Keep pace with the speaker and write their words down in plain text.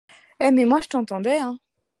Eh, mais moi, je t'entendais, hein.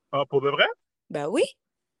 Ah, pour de vrai? Bah oui.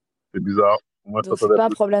 C'est bizarre. Moi, je Donc, c'est t'entendais pas un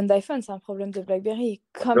plus. problème d'iPhone, c'est un problème de BlackBerry.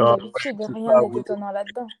 Comme Ah, d'habitude, c'est rien ça, n'est oui. étonnant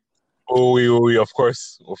là-dedans. Oh oui, oh oui, of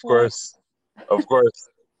course, of Ouais. course, of course,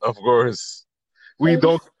 of course. Oui, Euh,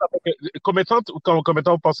 donc, combien de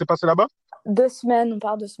temps vous pensez passer là-bas? 2 semaines, on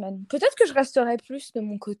part 2 semaines. Peut-être que je resterai plus de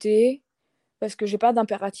mon côté, parce que j'ai pas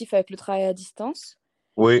d'impératif avec le travail à distance.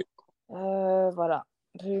 Oui, Voilà.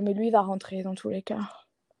 Mais lui, il va rentrer dans tous les cas.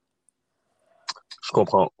 je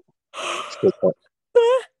comprends, je comprends.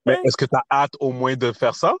 Mais Ouais. est-ce que tu as hâte au moins de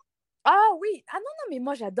faire ça? Ah oui, ah non, non, mais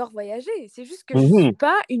moi j'adore voyager. C'est juste que je suis Mhm.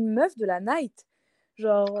 pas une meuf de la night.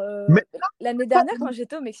 Genre, Mais l'année dernière, quand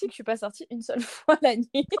j'étais au Mexique, je suis pas sortie une seule fois la nuit.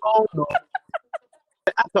 non, non.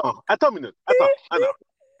 Attends une minute. Attends, Anna.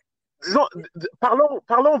 Disons,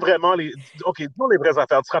 parlons vraiment OK, disons les vraies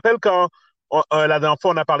affaires. Tu te rappelles quand la dernière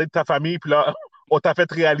fois on a parlé de ta famille, puis là, on t'a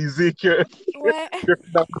fait réaliser Ouais, que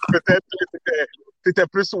finalement, peut-être t'étais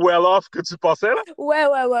plus well off que tu pensais, là? ouais,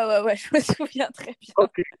 ouais, ouais, ouais, ouais, je me souviens très bien.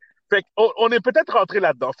 OK. Fait on est peut-être rentré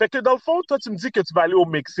là-dedans. Fait que dans le fond, toi, tu me dis que tu vas aller au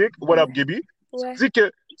Mexique. What up, Ouais, Gaby? Tu ouais. me dis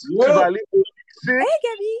que tu vas Ouais. aller au Mexique Hey,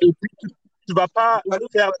 Gabi! et puis tu vas pas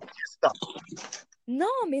faire la fiesta. Non,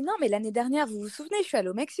 mais l'année dernière, vous vous souvenez, je suis allée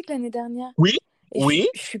au Mexique l'année dernière. Oui, Et oui.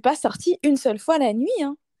 je suis pas sortie une seule fois la nuit,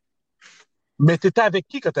 hein. Mais t'étais avec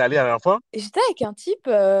qui quand t'es allé la dernière fois? Et j'étais avec un type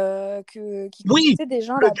qui Oui, connaissait des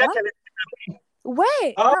gens le gars là-bas. qui allait. Ouais,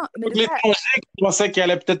 Ah, non, mais donc le gars, l'étranger qui pensait qu'elle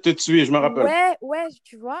allait peut-être te tuer, je me rappelle. ouais, ouais,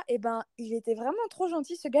 tu vois, et ben, il était vraiment trop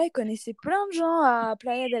gentil, ce gars, il connaissait plein de gens à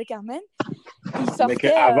Playa del Carmen. Mais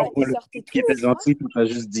qu'avant Il pour le sortait type tous qui les était soirs. gentil, tu as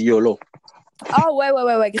juste dit YOLO. Ah ouais, ouais,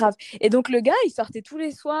 ouais, ouais, grave. Et donc le gars, il sortait tous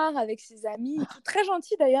les soirs avec ses amis, et tout très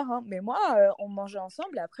gentil d'ailleurs, hein. Mais moi, on mangeait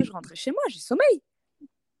ensemble et après je rentrais chez moi, j'ai sommeil.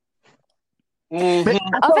 Mais Mhm. En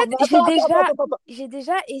attends, fait, attends. j'ai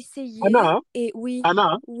déjà Anna, essayé hein? et oui, Anna,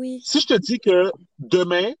 hein? oui, Si je te dis que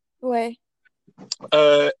demain, ouais,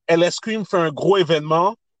 LS Cream fait un gros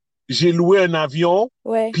événement, j'ai loué un avion,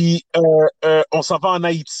 ouais, puis on s'en va en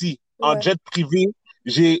Haïti, en ouais. jet privé.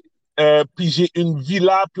 J'ai puis j'ai une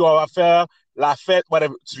villa, puis on va faire la fête,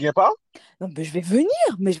 whatever. Tu viens pas? Non, mais je vais venir,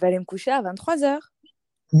 mais je vais aller me coucher à 23h.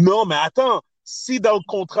 Non, mais attends. Si dans le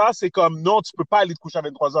contrat, c'est comme non, tu peux pas aller te coucher à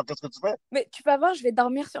 23 heures, qu'est-ce que tu fais? Mais tu vas voir, je vais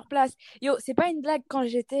dormir sur place. Yo, c'est pas une blague. Quand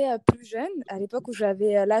j'étais plus jeune, à l'époque où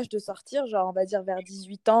j'avais l'âge de sortir, genre on va dire vers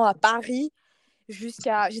 18 ans à Paris,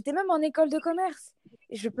 jusqu'à. J'étais même en école de commerce.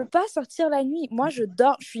 Et je peux pas sortir la nuit. Moi, je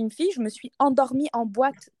dors. Je suis une fille, je me suis endormie en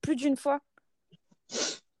boîte plus d'une fois.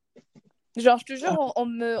 Genre, je te jure, on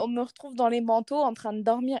me retrouve dans les manteaux en train de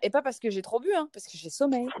dormir. Et pas parce que j'ai trop bu, hein, parce que j'ai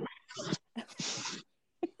sommeil.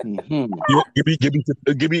 Mhm. Yo,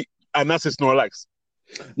 Gibi, Anna, c'est Snorlax.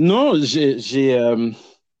 Non, tu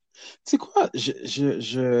sais quoi,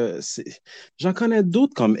 j'en connais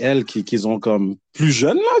d'autres comme elle qui ont comme plus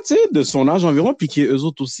jeunes, là, tu sais, de son âge environ, puis qui eux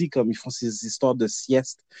autres aussi, comme ils font ces histoires de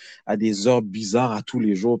sieste à des heures bizarres à tous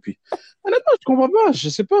les jours. Puis honnêtement, je comprends pas, je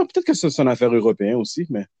sais pas, peut-être que c'est une affaire européenne aussi,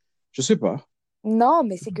 mais je sais pas. Non,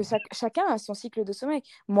 mais c'est que chacun a son cycle de sommeil.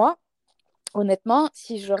 Moi, honnêtement,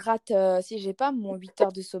 si je rate, si j'ai pas mon 8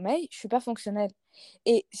 heures de sommeil, je suis pas fonctionnelle.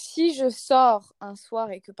 Et si je sors un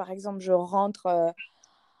soir et que par exemple je rentre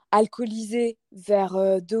alcoolisée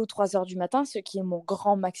vers 2 ou 3 heures du matin, ce qui est mon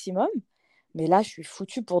grand maximum, mais là je suis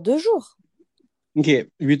foutue pour 2 jours. OK,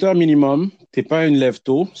 8 heures minimum, t'es pas une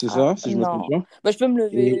lève-tôt, c'est Ah ça, si je me trompe non. pas? Bah, je peux me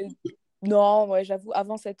Et lever. Non, ouais, j'avoue,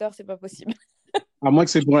 avant 7 heures, c'est pas possible. à moins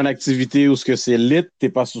que c'est pour une activité où ce que c'est lit, t'es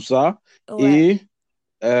pas sous ça, Ouais,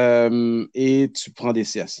 et, et tu prends des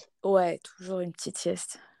siestes. ouais, toujours une petite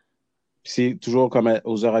sieste. C'est toujours comme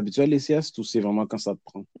aux heures habituelles, les siestes, ou c'est vraiment quand ça te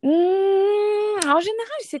prend? En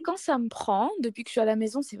général, c'est quand ça me prend. Depuis que je suis à la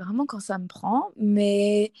maison, c'est vraiment quand ça me prend.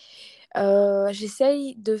 Mais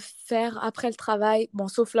j'essaye de faire après le travail. Bon,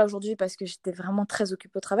 sauf là aujourd'hui parce que j'étais vraiment très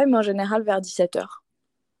occupée au travail, mais en général vers 17 heures.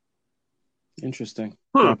 Interesting.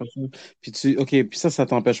 Puis, Hmm. après ça, OK, puis ça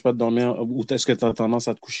t'empêche pas de dormir, ou est-ce que tu as tendance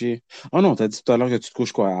à te coucher? Oh non, t'as dit tout à l'heure que tu te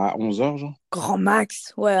couches quoi, à 11 heures, genre? Grand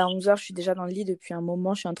max. Ouais, à 11 heures, je suis déjà dans le lit depuis un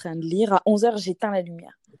moment. Je suis en train de lire. À 11 heures, j'éteins la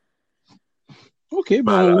lumière. OK,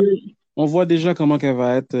 bon, Malade. on voit déjà comment qu'elle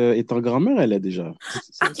va être étant grand-mère, elle est déjà.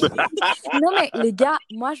 Non, mais les gars,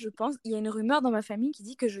 moi, je pense, il y a une rumeur dans ma famille qui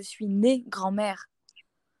dit que je suis née grand-mère.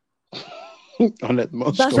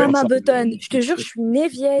 Honnêtement, je Mais, commence Benjamin à... Button, je te jure, je suis née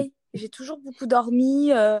vieille. J'ai toujours beaucoup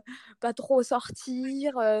dormi, pas trop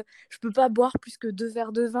sortir. Je peux pas boire plus que 2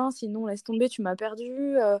 verres de vin, sinon laisse tomber, tu m'as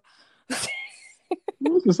perdu.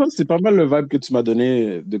 Non, c'est ça, c'est pas mal le vibe que tu m'as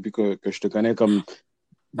donné depuis que je te connais comme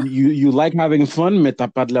You like having fun, mais t'as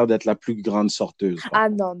pas l'air d'être la plus grande sorteuse, par Ah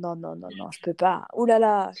contre. non, non, non, non, non, je peux pas. Ouh là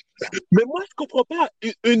là, je peux pas. Mais moi, je comprends pas.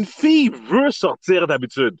 Une fille veut sortir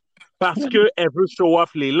d'habitude parce qu'elle veut show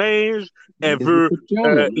off les linges, elle Les veut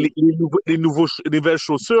écouteurs, là. les nouvelles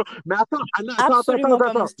chaussures. Mais attends, Anna, Absolument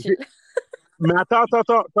pas mon style. Mais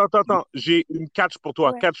attends. J'ai une catch pour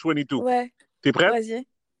toi, Ouais, catch 22. ouais, T'es prête? vas-y.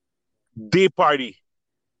 Day party.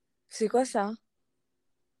 C'est quoi ça?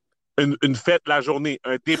 Une fête la journée,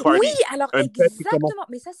 un day Oui, party. alors Une fête qui commence. exactement.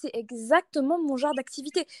 Mais ça, c'est exactement mon genre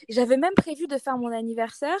d'activité. J'avais même prévu de faire mon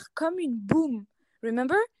anniversaire comme une boom.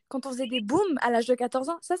 Remember? Quand on faisait des booms à l'âge de 14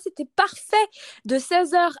 ans, ça, c'était parfait. De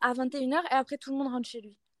 16h à 21h et après, tout le monde rentre chez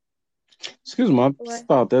lui. Excuse-moi, Ouais. petite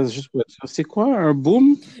parenthèse, juste pour être sûr. C'est quoi un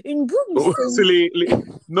boom? Une boom, Oh, c'est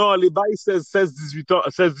c'est non, les bails 18 ans,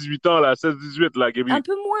 18 ans, là, 18 là, Gaby. un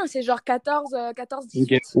peu moins. C'est genre 14-18.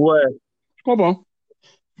 Ok, Ouais, je comprends.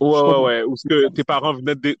 Je ouais. comprends. Où ce que tes parents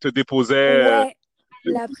venaient te Ouais, déposaient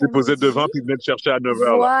devant l'après-midi. puis venaient te chercher à 9h,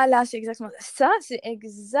 là. Voilà, c'est exactement ça. C'est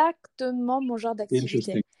exactement mon genre d'activité.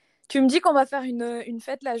 Interesting. Tu me dis qu'on va faire une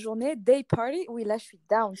fête la journée, day party. Oui, là, je suis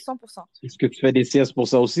down, 100%. Est-ce que tu fais des siestes pour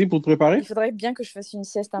ça aussi, pour te préparer? Il faudrait bien que je fasse une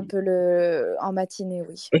sieste un peu en matinée,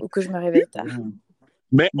 oui, ou que je me réveille tard.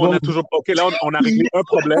 Mais on Bon, a toujours. OK, là, on a réglé un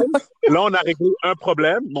problème. Là, on a réglé un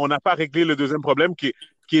problème, mais on n'a pas réglé le deuxième problème qui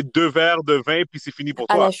est 2 verres de vin, puis c'est fini pour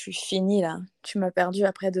Ah toi. là, je suis finie, là. Tu m'as perdu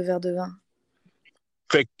après 2 verres de vin.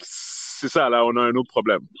 Fait que c'est ça, là, on a un autre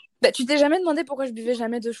problème. Bah, tu t'es jamais demandé pourquoi je buvais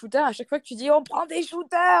jamais de shooter. À chaque fois que tu dis on prend des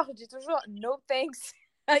shooters, je dis toujours no thanks,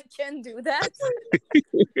 I can't do that.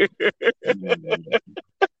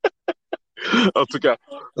 En tout cas,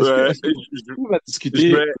 est-ce qu'on va je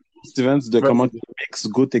discuter, vais. Stevens, de comment Vas-y. tes mix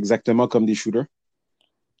goûtent exactement comme des shooters?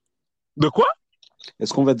 De quoi?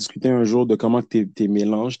 Est-ce qu'on va discuter un jour de comment que tes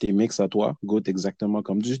mélanges, tes mix à toi goûtent exactement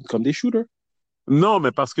comme des shooters? Non,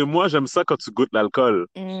 mais parce que moi, j'aime ça quand tu goûtes l'alcool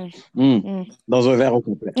Dans un verre au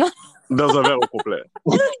complet. dans un verre au complet.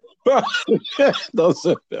 Dans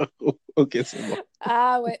un verre au... Ok, c'est bon.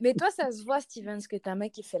 Ah ouais, mais toi, ça se voit, Stevens, que t'es un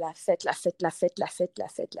mec qui fait la fête, la fête, la fête, la fête, la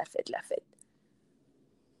fête, la fête, la fête.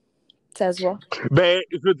 Ça se voit. Ben,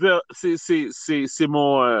 je veux dire, c'est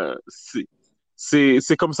mon.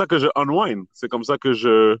 C'est comme ça que je unwind. C'est comme ça que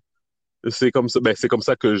je. Très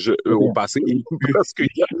Au bien. passé. Parce que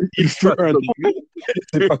Il fut un temps.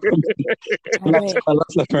 C'est pas comme Ah là, ouais.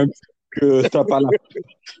 ça fait un petit peu que t'as pas la...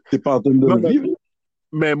 T'es pas en train de Non, le vivre.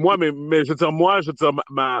 mais je veux dire,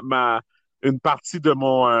 une partie de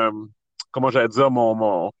mon, comment j'allais dire,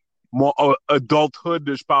 mon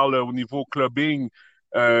adulthood, je parle au niveau clubbing,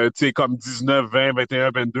 tu sais, comme 19, 20,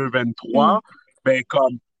 21, 22, 23, ben,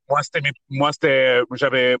 comme,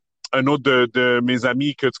 j'avais un autre de mes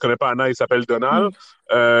amis que tu connais pas, Anna, il s'appelle Donald.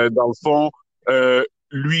 Dans le fond,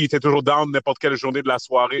 lui, il était toujours down n'importe quelle journée de la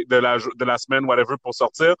soirée, de la semaine, whatever, pour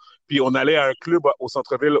sortir. Puis on allait à un club au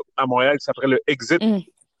centre-ville à Montréal qui s'appelait le Exit,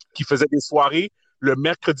 qui faisait des soirées le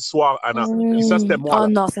mercredi soir, Anna. Puis ça, c'était moi, Oh là.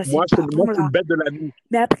 non, ça c'est Moi, pas je bon suis une là. bête de la nuit.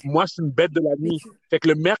 Mais après, Moi, je suis une bête de la mais nuit. Fait que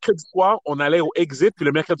le mercredi soir, on allait au Exit, puis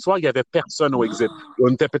le mercredi soir, il y avait personne au Exit. On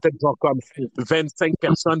était peut-être genre comme 25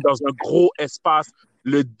 personnes dans un gros espace.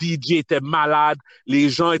 Le DJ était malade. Les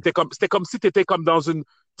gens étaient comme... C'était comme si tu étais comme dans une... Tu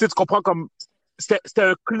sais, tu comprends comme... C'était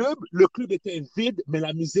un club. Le club était vide, mais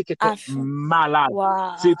la musique était à fond. malade.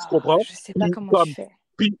 Waouh, Tu sais, tu comprends? je sais pas comment Comme, tu fais.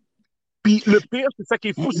 puis le pire, c'est ça qui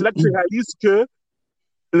est fou. C'est là que tu réalises que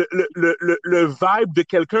le vibe de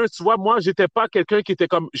quelqu'un, tu vois, moi, j'étais pas quelqu'un qui était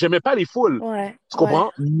comme... J'aimais pas les foules. Ouais, Tu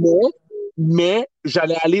comprends? Mais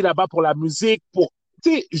j'allais aller là-bas pour la musique, pour...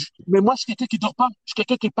 Tu sais, mais moi, je suis quelqu'un qui dort pas. Je suis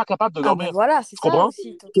quelqu'un qui est pas capable de Ah dormir. ben voilà, c'est Tu ça comprends?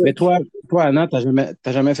 aussi ton Mais truc. toi, Anna,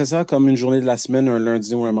 t'as jamais fait ça comme une journée de la semaine, un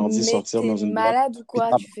lundi ou un mardi, Mais sortir t'es dans une boîte, malade ou puis quoi?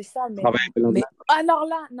 Tu fais ça, travailler le lendemain? mais alors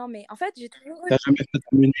là, non mais en fait, j'ai toujours eu T'as jamais fait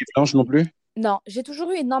une nuit blanche non plus? non, j'ai toujours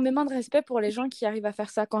eu énormément de respect pour les gens qui arrivent à faire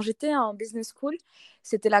ça. Quand j'étais en business school,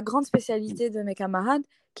 c'était la grande spécialité de mes camarades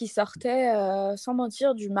qui sortaient, sans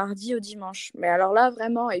mentir, du mardi au dimanche. Mais alors là,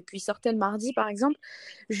 vraiment, et puis ils sortaient le mardi, par exemple,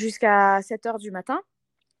 jusqu'à 7h du matin.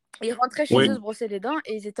 Ils rentraient chez Oui, eux se brosser les dents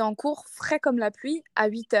et ils étaient en cours frais comme la pluie à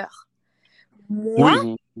 8h. Moi,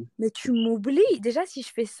 oui. mais tu m'oublies. Déjà, si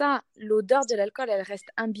je fais ça, l'odeur de l'alcool, elle reste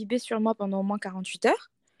imbibée sur moi pendant au moins 48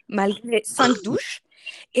 heures, malgré 5 douches.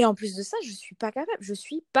 Et en plus de ça, je suis pas capable. Je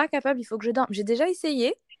suis pas capable, il faut que je dorme. J'ai déjà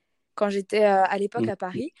essayé quand j'étais à l'époque à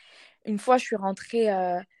Paris. Une fois, je suis rentrée,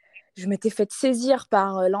 je m'étais fait saisir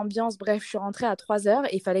par l'ambiance. Bref, je suis rentrée à 3h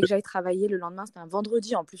et il fallait que j'aille travailler le lendemain. C'était un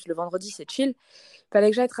vendredi. En plus, le vendredi, c'est chill. Il fallait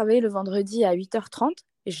que j'aille travailler le vendredi à 8h30.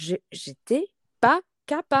 J'étais pas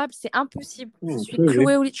capable. C'est impossible. Je suis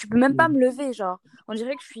clouée au lit. Tu peux même pas me lever, genre. On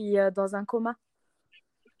dirait que je suis dans un coma.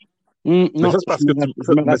 Mais Non, ça, c'est parce que je me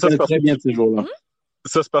mais ça, c'est rappelle parce très que bien de ces jours-là.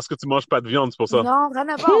 ça, c'est parce que tu manges pas de viande, c'est pour ça. Non, rien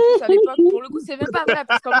à voir. En plus, à l'époque, pour le coup, c'est même pas vrai.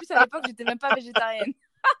 Parce qu'en plus, à l'époque, j'étais même pas végétarienne.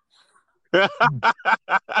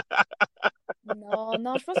 Non,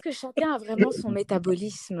 non, je pense que chacun a vraiment son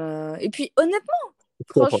métabolisme. Et puis, honnêtement,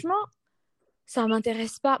 Je comprends. franchement, ça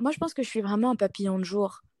m'intéresse pas. Moi, je pense que je suis vraiment un papillon de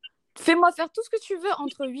jour. Fais-moi faire tout ce que tu veux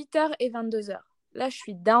entre 8h et 22h. Là, je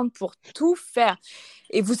suis down pour tout faire.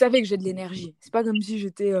 Et vous savez que j'ai de l'énergie. C'est pas comme si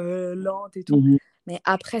j'étais lente et tout. Mhm. Mais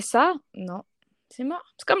après ça, non, c'est mort.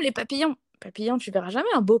 C'est comme les papillons. Papillon, tu verras jamais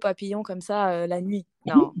un beau papillon comme ça la nuit.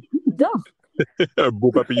 Non, dors. Un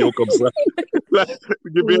beau papillon comme ça. Là,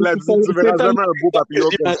 Gabrielle a dit, tu C'est verras tellement jamais un beau ce que papillon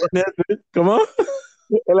comme ça. j'imaginais. Comment?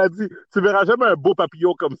 Elle a dit, tu verras jamais un beau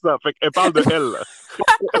papillon comme ça. Fait qu'elle parle de elle, là.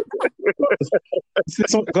 C'est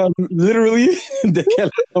son, comme, literally, dès qu'elle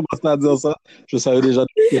a commencé à dire ça, je savais déjà de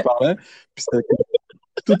qui elle parlait. Puis c'était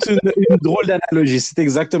toute une drôle d'analogie. C'est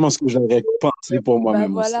exactement ce que j'aurais pensé pour Bah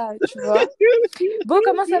moi-même aussi. voilà, tu vois. Bon,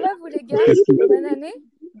 comment ça va, vous, les gars? Bonne année.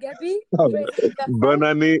 Gabi, Ah, tu vas essayer de faire Bonne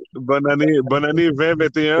année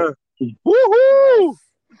 2021. Wouhou!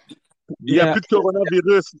 Il n'y a bien, plus de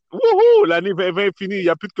coronavirus. Wouhou! L'année 2020 est finie. Il n'y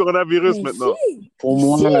a plus de coronavirus Mais maintenant. pour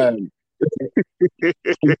si. moi, il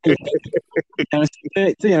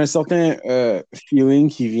y a un certain feeling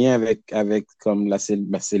qui vient avec comme la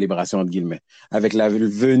célébration, entre guillemets, avec la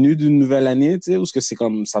venue d'une nouvelle année, tu sais, où c'est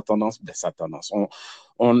comme sa tendance, sa tendance.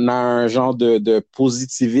 On a un genre de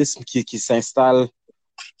positivisme qui s'installe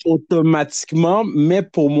automatiquement, mais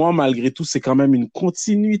pour moi, malgré tout, c'est quand même une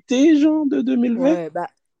continuité, genre, de 2020. Ouais, bah.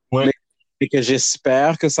 Ouais. Mais et que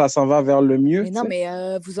j'espère que ça s'en va vers le mieux, Mais tu non, sais.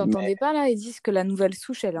 mais vous entendez pas là? Ils disent que la nouvelle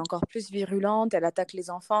souche, elle est encore plus virulente, elle attaque les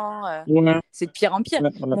enfants. Ouais, C'est de pire en pire. ouais,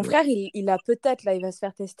 Mon frère, il a peut-être, là, il va se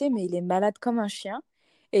faire tester, mais il est malade comme un chien.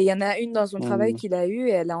 Et il y en a une dans son travail qu'il a eue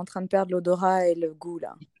et elle est en train de perdre l'odorat et le goût,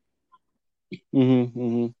 là.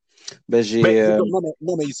 Ben, Mais, j'ai.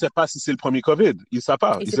 non, mais il ne sait pas si c'est le premier COVID. Il ne sait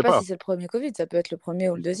pas. Il Il sait sait pas pas. si c'est le premier Covid, ça peut être le premier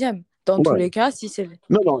ou le deuxième. Dans tous Ouais. les cas, si c'est...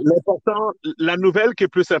 Non, non. L'important, la nouvelle qui est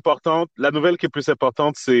plus importante,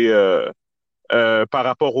 c'est par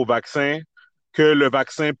rapport au vaccin, que le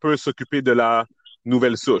vaccin peut s'occuper de la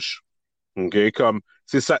nouvelle souche. OK? Comme,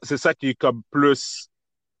 c'est ça qui est comme plus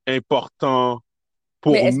important Mais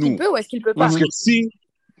pour est-ce qu'il nous. peut ou est-ce qu'il peut pas? Parce que si,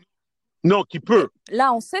 non, qui peut.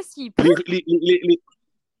 Là, on sait s'il peut.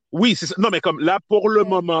 Oui, c'est ça. Non, mais comme là, pour le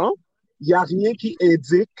moment, il n'y a rien qui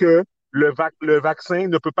indique que le vaccin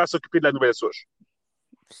ne peut pas s'occuper de la nouvelle souche.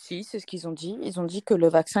 Si, c'est ce qu'ils ont dit. Ils ont dit que le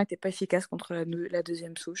vaccin n'était pas efficace contre la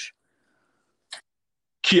deuxième souche.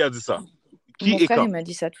 Qui a dit ça? Qui Mon et frère, quand? il m'a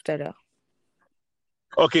dit ça tout à l'heure.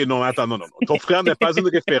 OK, non, attends, non. Ton frère n'est pas une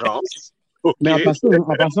référence. OK. Mais avant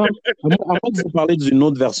de vous parler d'une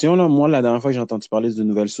autre version, là, moi, la dernière fois que j'ai entendu parler d'une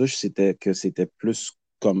nouvelle souche, c'était que c'était plus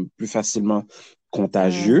facilement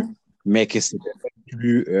contagieux, mais que c'était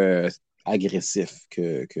plus agressif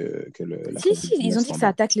que la Si, ils COVID-19 ont dit que ça standard.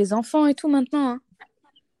 attaque les enfants et tout maintenant. Hein.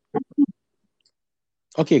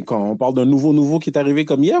 OK, quand on parle d'un nouveau qui est arrivé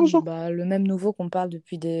comme hier, genre? Bah, le même nouveau qu'on parle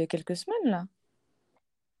depuis quelques semaines, là.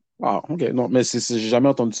 Ah, OK. Non, mais j'ai jamais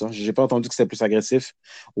entendu ça. J'ai pas entendu que c'était plus agressif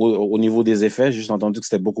au niveau des effets. J'ai juste entendu que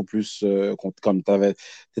c'était beaucoup plus, comme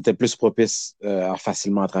t'étais plus propice à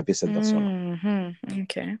facilement attraper cette version-là.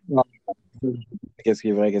 OK. Ah. Qu'est-ce qui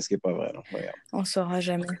est vrai, qu'est-ce qui est pas vrai, là? Regarde. On saura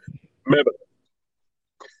jamais. Mais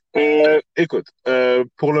écoute,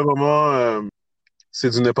 pour le moment,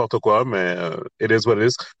 c'est du n'importe quoi, mais it is what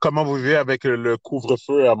it is. Comment vous vivez avec le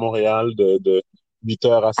couvre-feu à Montréal de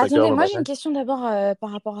 8h à 5h Attendez, le moi j'ai matin? une question d'abord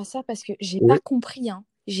par rapport à ça parce que j'ai Oui. pas compris. Hein.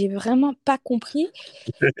 J'ai vraiment pas compris.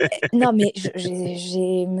 Non, mais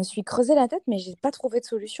me suis creusé la tête, mais j'ai pas trouvé de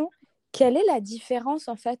solution. Quelle est la différence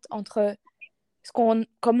en fait entre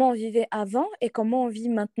comment on vivait avant et comment on vit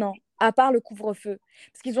maintenant, à part le couvre-feu?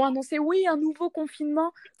 Parce qu'ils ont annoncé, oui, un nouveau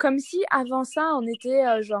confinement, comme si avant ça, on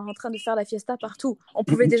était genre en train de faire la fiesta partout. On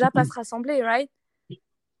pouvait déjà pas se rassembler, right?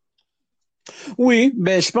 Oui,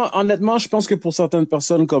 ben honnêtement, je pense que pour certaines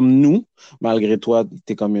personnes comme nous, malgré toi,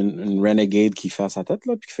 tu es comme une renegade qui fait à sa tête,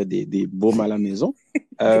 là, puis qui fait des baumes à la maison.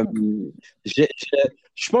 Euh, j'ai- j'ai-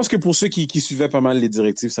 je pense que pour ceux qui suivaient pas mal les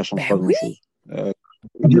directives, ça change pas Ben oui, grand-chose.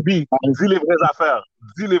 Gabi, dis les vraies affaires.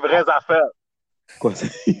 Dis les vraies affaires. Quoi,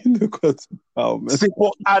 de quoi tu parles, man? C'est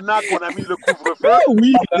pour Anna qu'on a mis le couvre-feu.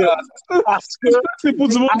 Oui, Parce que c'est pour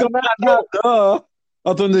du monde comme Anna, Anna.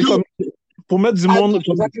 Attendez, comme pour mettre du monde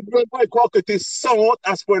comme j'arrive vraiment à croire que tu es honte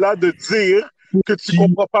à ce point-là de dire que tu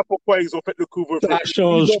comprends pas pourquoi ils ont fait le couvre-feu. ça Ils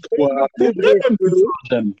change ont fait quoi? le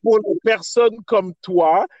couvre-feu pour les personnes comme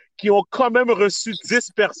toi qui ont quand même reçu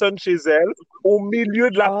 10 personnes chez elles au milieu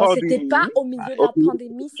de la oh, c'était pandémie. pas au milieu de la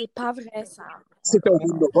pandémie, c'est pas vrai ça. C'était au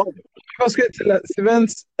mois de novembre. Parce que Stevens,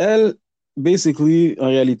 elle, basically, en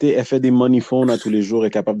réalité, elle fait des money phones à tous les jours, elle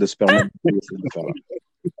est capable de se permettre de payer ces affaires-là.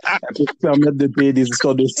 Elle peut se permettre de payer des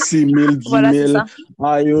histoires de 6 000, 10 Voilà, c'est 000. ça.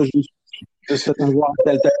 Ah, yo, je fais avoir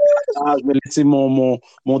tel. Ah, je vais laisser mon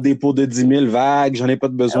dépôt de 10 000 vague, j'en ai pas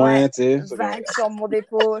de besoin, Ouais, tu sais. vague sur mon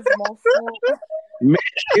dépôt, je m'en fous. Mais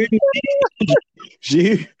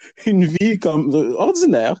j'ai eu une vie comme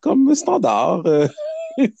ordinaire, comme standard. En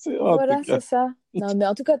tout Voilà, cas. c'est ça. Non, mais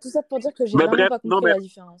en tout cas, tout ça pour dire que j'ai Mais vraiment bref, pas non, compris la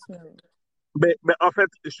différence. Mais bon. mais en fait,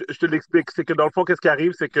 je te l'explique. C'est que dans le fond, qu'est-ce qui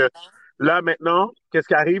arrive? C'est que là, maintenant, qu'est-ce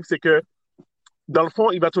qui arrive? C'est que dans le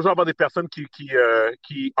fond, il va toujours avoir des personnes qui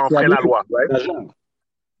enfreignent la loi. Right?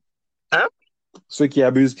 Hein? Ceux qui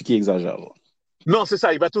abusent puis qui exagèrent. Non, c'est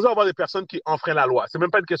ça. Il va toujours avoir des personnes qui enfreignent la loi. C'est même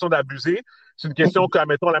pas une question d'abuser. C'est une question que,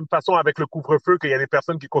 mettons, de la même façon avec le couvre-feu, qu'il y a des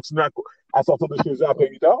personnes qui continuent à sortir de chez eux après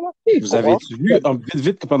 8 heures. Là. Vous avez vu,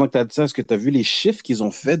 vite, pendant que tu as dit ça, est-ce que tu as vu les chiffres qu'ils ont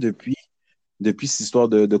fait depuis cette histoire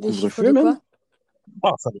de Des couvre-feu, chiffres de même? quoi?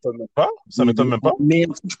 Ah, ça m'étonne même pas. Ça m'étonne même pas. Mais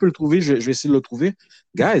si je peux le trouver, je vais essayer de le trouver.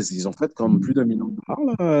 Guys, ils ont fait comme plus d'1 million de dollars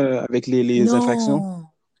là, avec les infractions. Non.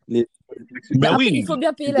 Les... Mais Ben après, il oui. faut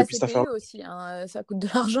bien payer la Depuis cette CPE affaire, aussi. Hein. Ça coûte de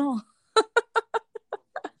l'argent.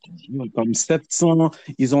 comme 700,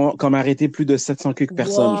 ils ont comme arrêté plus de 700 quelques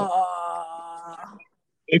personnes. Genre. Wow.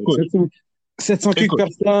 Écoute, 700 quelques écoute.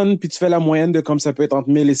 personnes, puis tu fais la moyenne de comme ça peut être entre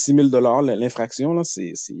 1 000 et 6 000 dollars l'infraction, là,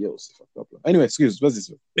 c'est fucked up, là. Anyway, excuse, vas-y.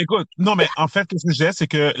 Ça. Écoute, non, mais en fait, ce que je dis, c'est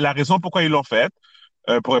que la raison pourquoi ils l'ont fait,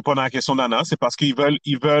 pour répondre à la question d'Anna, c'est parce je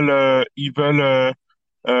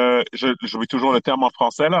vais toujours le terme en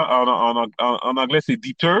français, là. En anglais, c'est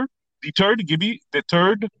deterred, Gibby,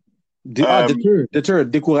 deterred.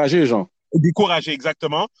 Décourager, genre. Décourager,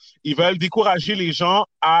 exactement. Ils veulent décourager les gens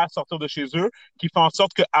à sortir de chez eux, qui font en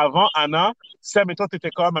sorte qu'avant, Anna, si, admettons,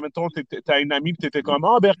 t'as une amie, tu étais comme,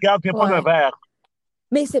 oh, ben regarde, viens prendre un Ouais. verre.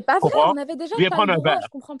 Mais c'est pas Tu vrai, comprends? on avait déjà Viens pas le prendre un droit, verre. je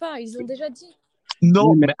comprends pas. Ils ont déjà dit.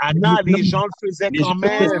 Non, Oui, mais Anna, les gens le faisaient les quand gens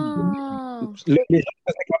même. Ah. les gens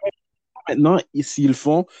maintenant, s'ils le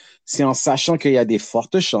font, c'est en sachant qu'il y a des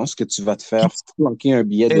fortes chances que tu vas te faire flanquer un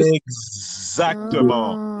billet de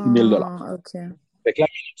Exactement. 6 000 dollars. Ok. Fait que là,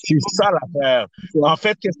 C'est ça l'affaire. vois. En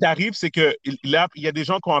fait, qu'est-ce qui arrive, c'est que là, il y a des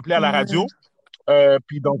gens qui ont appelé à la radio. Ouais.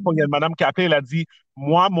 Puis dans le fond, il y a une madame qui a appelé, elle a dit,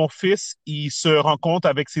 moi, mon fils, il se rencontre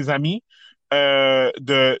avec ses amis, du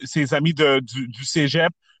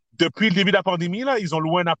cégep. Depuis le début de la pandémie, là, ils ont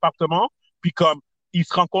loué un appartement, puis comme, ils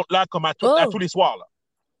se rencontrent là comme à Oh. tous les soirs, là.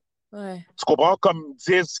 Ouais. Tu comprends? Comme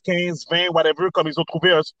 10, 15, 20, whatever, comme ils ont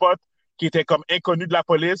trouvé un spot qui était comme inconnu de la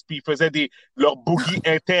police, puis ils faisaient leurs boogies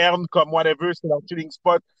internes, comme whatever, c'est leur chilling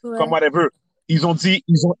spot, comme Ouais. whatever. Ils ont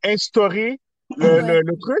instauré Ouais.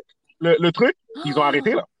 le truc, ils ont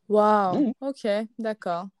arrêté, là. Wow. Ok,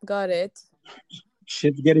 d'accord. Got it.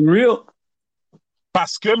 Shit's getting real.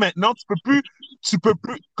 Parce que maintenant, tu peux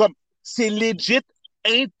plus, comme, c'est legit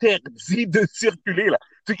interdit de circuler, là.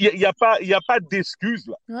 Il y a pas d'excuse,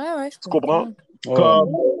 là. Ouais, je Tu comprends? Comme...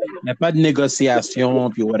 Il n'y a pas de négociation,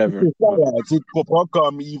 puis whatever. C'est ça, là. Tu comprends?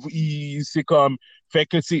 Comme, c'est comme, fait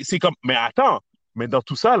que c'est comme, mais attends, mais dans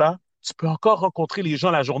tout ça, là, tu peux encore rencontrer les gens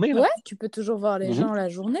la journée, là. Ouais, tu peux toujours voir les gens la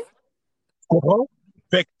journée. Tu comprends?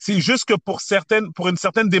 Fait que c'est juste que pour une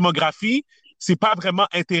certaine démographie, c'est pas vraiment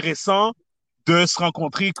intéressant de se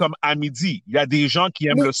rencontrer comme à midi. Il y a des gens qui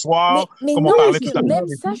aiment le soir, mais comme non, on parlait parce tout à que l'heure.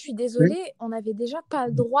 même ça, je suis désolée, on n'avait déjà pas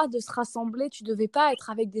le droit de se rassembler. Tu devais pas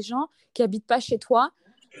être avec des gens qui habitent pas chez toi.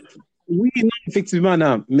 Oui, non, effectivement,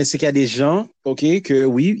 non. Mais c'est qu'il y a des gens, OK, que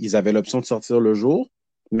oui, ils avaient l'option de sortir le jour,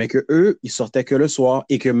 mais que eux, ils sortaient que le soir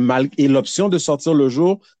et que et l'option de sortir le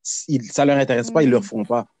jour, ça leur intéresse pas, ils le feront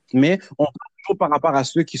pas. Mais on parle toujours par rapport à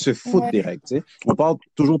ceux qui se foutent des règles, tu sais. On parle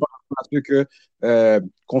toujours par rapport à ceux que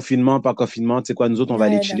confinement, pas confinement, tu sais quoi, nous autres, on va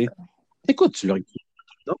aller chiller. D'accord. Écoute, Tu leur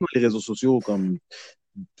dans les réseaux sociaux comme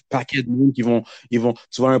paquet de monde qui vont, tu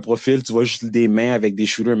vois un profil, tu vois juste des mains avec des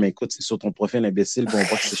shooters, mais écoute, c'est sur ton profil imbécile, puis on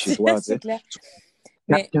voit que c'est chez toi, tu sais. C'est clair.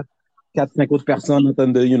 Mais... 4-5 autres personnes en train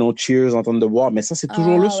de, cheers, en train de boire, mais ça, c'est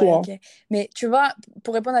toujours le soir. Okay. Mais tu vois,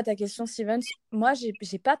 pour répondre à ta question, Steven, moi, j'ai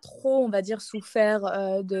pas trop, on va dire, souffert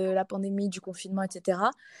de la pandémie, du confinement, etc.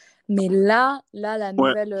 Mais là la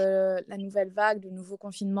nouvelle vague, le nouveau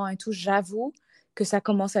confinement et tout, j'avoue que ça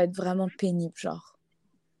commence à être vraiment pénible, genre.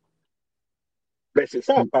 Ben c'est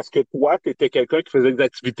ça, parce que toi, tu étais quelqu'un qui faisait des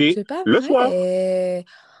activités le soir.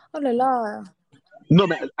 Oh là là. Non,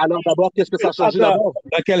 mais alors d'abord, qu'est-ce que ça a changé d'abord?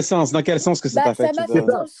 Dans quel sens? Dans quel sens que c'est affecté? Ça m'a fait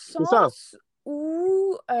dans le sens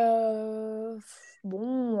où,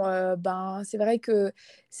 bon, c'est vrai que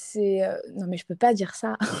c'est... non, mais je peux pas dire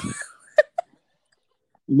ça.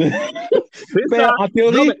 C'est Ben, ça. en Non,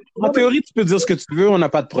 théorie, mais, en théorie, tu peux dire ce que tu veux, on n'a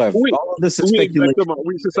pas de preuves. oui, All this is oui, speculation. exactement.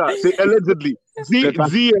 Oui, c'est ça. C'est allegedly. Dis,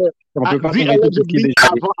 dis, On peut pas dis convaincre tout ce qui est allegedly déjà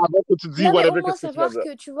dit. avant que tu dis Non, mais au whatever moins qu'est-ce que tu vas savoir dire.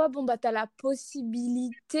 que, tu vois, bon, bah, t'as la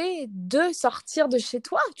possibilité de sortir de chez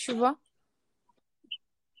toi, tu vois.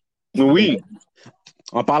 Oui.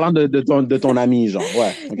 En parlant de ton ami, genre,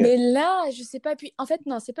 ouais. ok. Mais là, je sais pas. Puis, en fait,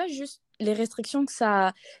 non, c'est pas juste les restrictions que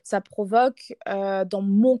ça provoque dans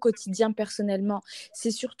mon quotidien personnellement.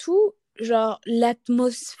 C'est surtout, genre,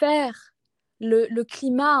 l'atmosphère, le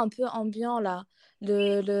climat un peu ambiant, là,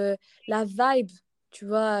 la vibe, tu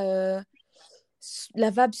vois, la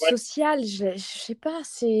vibe sociale, je sais pas,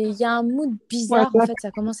 il y a un mood Ouais, bizarre, en fait,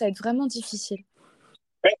 ça commence à être vraiment difficile.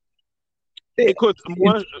 Écoute,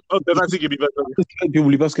 moi, oh, ben, vas-y, Gaby, vas-y. puis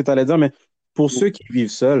oublie pas ce que tu allais dire, mais pour ceux qui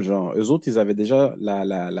vivent seuls, genre, eux autres, ils avaient déjà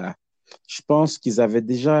je pense qu'ils avaient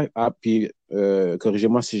déjà, puis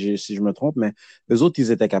corrigez-moi si je me trompe, mais eux autres,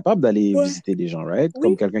 ils étaient capables d'aller Ouais. visiter des gens, right?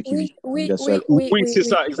 Comme Oui, quelqu'un qui oui, vivait seul. Oui, c'est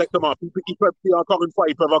ça, exactement. Puis encore une fois,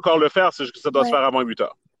 ils peuvent encore le faire, c'est juste que ça doit se Ouais. faire avant 8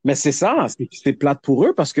 heures. Mais c'est ça, c'est plate pour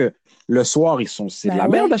eux parce que le soir, c'est de Bah la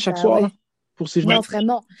merde ouais, à chaque bah soir, ouais. là, pour ces gens. Non,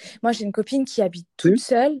 vraiment. Moi, j'ai une copine qui habite toute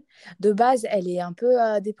seule. De base, elle est un peu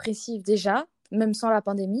dépressive déjà, même sans la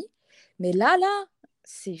pandémie. Mais là,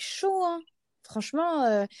 c'est chaud, hein. Franchement,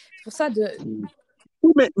 c'est pour ça de...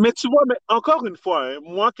 Oui, mais tu vois, mais encore une fois, hein,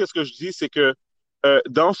 moi, qu'est-ce que je dis, c'est que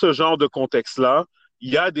dans ce genre de contexte-là,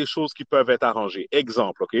 il y a des choses qui peuvent être arrangées.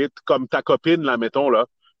 Exemple, OK? Comme ta copine, là, mettons, là,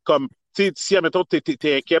 comme, tu sais, si, admettons, t'es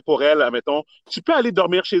inquiet pour elle, admettons, tu peux aller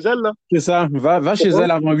dormir chez elle, là. C'est ça, va chez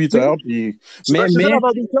elle avant 8 heures. Puis... Tu vas chez elle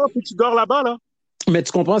avant 8 heures, puis tu dors là-bas, là. Mais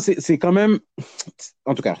tu comprends, c'est quand même,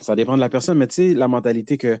 en tout cas, ça dépend de la personne, mais tu sais, la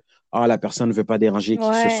mentalité que la personne ne veut pas déranger qui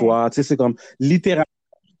que ce Ouais. soit, tu sais, c'est comme littéralement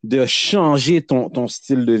de changer ton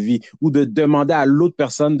style de vie ou de demander à l'autre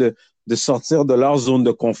personne de sortir de leur zone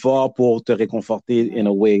de confort pour te réconforter in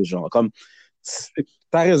a way, genre. Comme,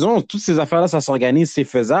 t'as raison, toutes ces affaires-là, ça s'organise, c'est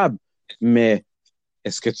faisable, mais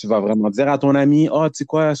est-ce que tu vas vraiment dire à ton ami, tu sais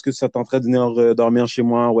quoi, est-ce que ça tenterait de venir dormir chez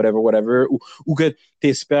moi, whatever, ou que tu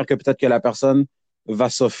espères que peut-être que la personne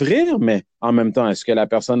va s'offrir, mais en même temps, est-ce que la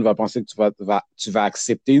personne va penser que tu vas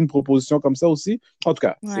accepter une proposition comme ça aussi? En tout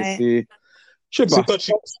cas, Ouais. je sais pas.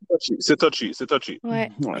 C'est touchy.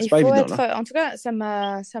 Ouais. C'est Il pas faut évident, être... là. En tout cas, ça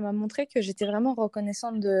m'a montré que j'étais vraiment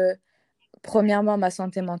reconnaissante de, premièrement, ma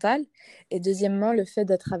santé mentale, et deuxièmement, le fait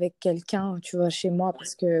d'être avec quelqu'un, tu vois, chez moi,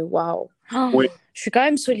 parce que, waouh, Oui. je suis quand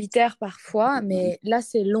même solitaire parfois, mais là,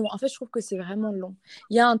 c'est long. En fait, je trouve que c'est vraiment long.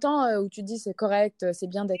 Il y a un temps où tu te dis, c'est correct, c'est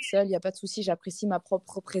bien d'être seule, il n'y a pas de souci, j'apprécie ma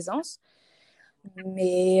propre présence.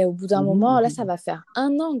 Mais au bout d'un moment, là, ça va faire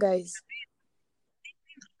 1 an, guys.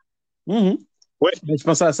 Ouais. Je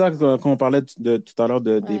pensais à ça quand on parlait tout à l'heure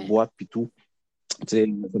des Ouais. boîtes puis tout. Tu sais,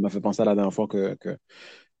 ça m'a fait penser à la dernière fois que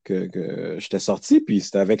j'étais sorti, puis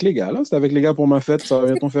c'était avec les gars, là. C'était avec les gars pour ma fête, ça va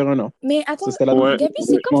bientôt faire 1 an. Mais attends, C'était la Gabi,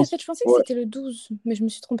 c'est quand ta fête? Je pensais que Ouais. c'était le 12, mais je me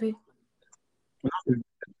suis trompée.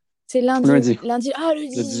 C'est lundi. Lundi. Le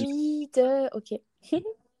 18. Ok.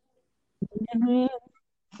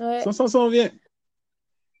 Ouais. Ça s'en vient.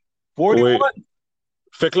 Oui.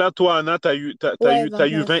 Fait que là, toi, Anna, t'as eu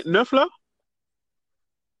 29, là?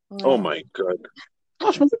 Ouais. Oh my God. Je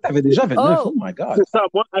pensais que tu avais déjà 29. Oh my God. C'est ça.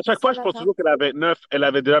 Moi, à chaque fois, je pense toujours qu'elle a 29. Elle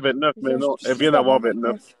avait déjà 29, mais non, elle vient d'avoir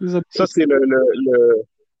 29. Ça, c'est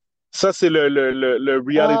le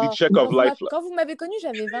reality check of life, là. Quand vous m'avez connue,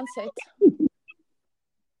 j'avais 27.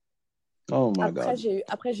 Oh my God.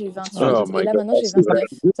 Après, j'ai eu 28. Oh my et là, God. maintenant, j'ai 29.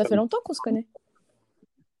 Ça fait longtemps qu'on se connaît.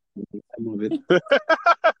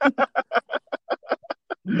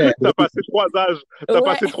 T'as passé 3 âges. T'as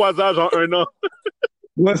passé 3 âges en 1 an.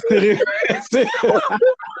 Ouais,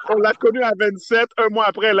 On l'a connue à 27. 1 mois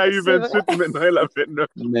après, elle a eu 28. Et maintenant, elle a 29.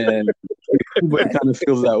 Mais it kind of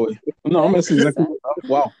feels that way. Non, mais c'est exactement ça.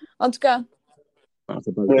 Wow. En tout cas.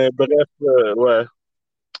 Mais bref, ouais.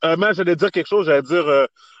 Mais j'allais dire quelque chose. J'allais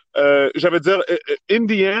dire, in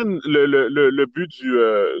the end, le but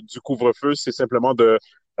du couvre-feu, c'est simplement de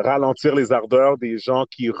ralentir les ardeurs des gens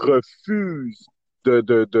qui refusent tu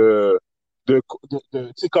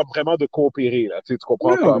sais, comme vraiment de coopérer, là. Tu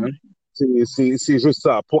comprends comme. C'est juste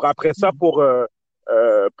ça. Après ça, pour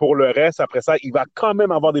le reste, après ça, il va quand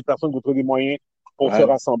même avoir des personnes qui vont trouver des moyens pour se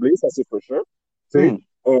rassembler. Ça, c'est for sure.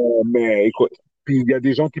 Mais écoute, puis il y a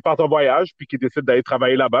des gens qui partent en voyage puis qui décident d'aller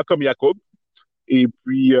travailler là-bas, comme Jacob. Et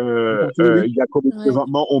puis, Jacob est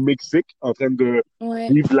présentement au Mexique en train de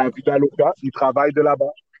vivre la vie d'Aloca. Il travaille de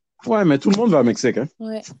là-bas. Ouais, mais tout le monde va au Mexique, hein?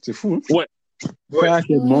 Ouais. C'est fou, hein? Ouais. Pas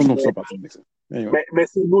tout le monde ne soit pas au Mexique. Mais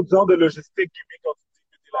c'est un autre genre de logistique qui vit quand tu dis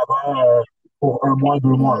que tu es là-bas pour 1 mois, 2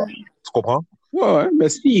 mois. Là. Tu comprends? Ouais, mais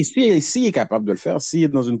s'il est capable de le faire, s'il est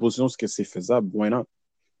dans une position où c'est faisable, why not?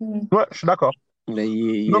 Mm. Ouais, je suis d'accord. Mais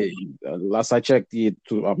Non, last I checked,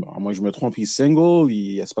 à moins que je me trompe, il est single,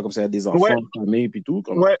 c'est pas comme ça, il a des ouais, enfants, une famille, puis tout.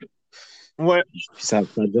 ouais, ouais, Puis sa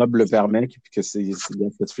job le permet, puis que il y a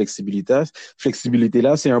cette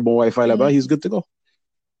flexibilité-là, c'est un bon Wi-Fi là-bas, Mm. he's good to go.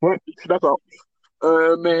 ouais, je suis d'accord.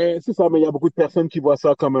 Mais c'est ça, mais il y a beaucoup de personnes qui voient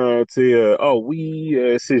ça comme, tu sais, oh oui,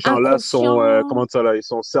 ces gens-là sont, Inconscient. comment ça là, ils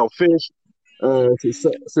sont selfish. C'est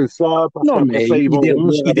ça, parce Non, qu'après mais ça, ils vont revenir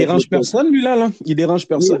il avec le dérange personne, lui, là. Il dérange oui,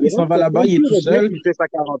 personne, il s'en va là-bas, il est s'il tout revient seul. puis il fait sa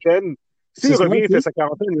quarantaine, C'est s'il ça, revient, il tu fait sais. sa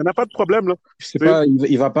quarantaine, il n'y en a pas de problème, là. Je sais Tu sais. pas,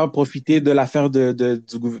 il va pas profiter de l'affaire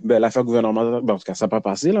l'affaire gouvernementale. Bon, en tout cas, ça n'a pas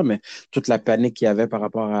passé, là, mais toute la panique qu'il y avait par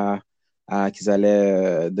rapport à qu'ils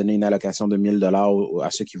allaient donner une allocation de 1 000 $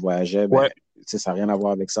 à ceux qui voyageaient, ben, Ouais, tu sais, ça n'a rien à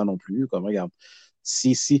voir avec ça non plus. Comme, regarde,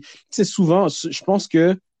 tu sais, souvent, je pense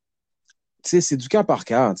que, tu sais, c'est du cas par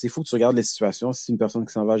cas. Tu sais, il faut que tu regardes les situations. Si c'est une personne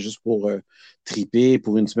qui s'en va juste pour triper,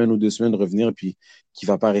 pour une semaine ou 2 semaines, revenir, puis qui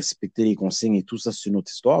va pas respecter les consignes et tout, ça, c'est une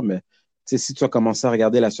autre histoire. Mais, tu sais, si tu vas commencer à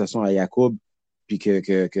regarder la situation à Yacoub, puis que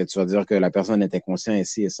tu vas dire que la personne était consciente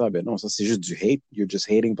ici et ça, ben non, ça, c'est juste du hate. You're just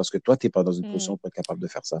hating parce que toi, tu n'es pas dans une Mm. position pour être capable de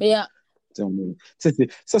faire ça. Mais Tu sais,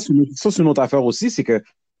 ça, c'est une autre affaire aussi, c'est que, tu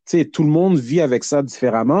sais, tout le monde vit avec ça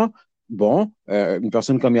différemment. Bon, une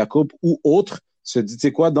personne comme Jacob ou autre se dit, tu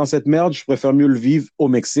sais quoi, dans cette merde, je préfère mieux le vivre au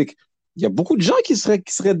Mexique. Il y a beaucoup de gens qui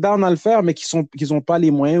seraient down à le faire, mais qui sont pas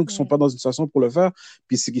les moyens ou qui sont mm. pas dans une situation pour le faire.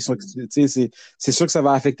 Puis tu sais, c'est sûr que ça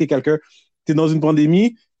va affecter quelqu'un. Tu es dans une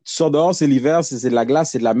pandémie, tu sors dehors, c'est l'hiver, c'est de la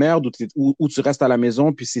glace, c'est de la merde, ou tu restes à la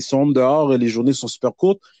maison, puis c'est sombre dehors, les journées sont super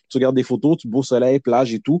courtes, tu regardes des photos, tu beau soleil,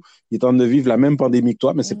 plage et tout, il est temps de vivre la même pandémie que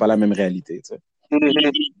toi, mais c'est pas la même réalité, tu sais.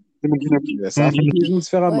 Ça affecte les gens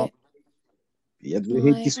différemment. Ouais, Il y a du hate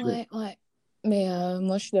qui ouais, se fait. ouais, ouais. Mais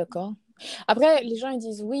moi, je suis d'accord. Après, les gens, ils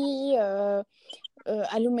disent oui,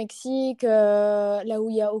 aller au Mexique, là où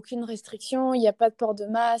il n'y a aucune restriction, il n'y a pas de port de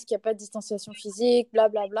masque, il n'y a pas de distanciation physique,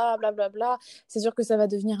 blablabla, blablabla. C'est sûr que ça va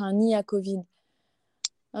devenir un nid à Covid.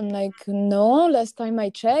 I'm like, non, last time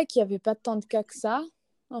I check, il n'y avait pas tant de cas que ça,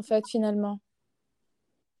 en fait, finalement.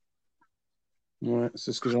 Ouais,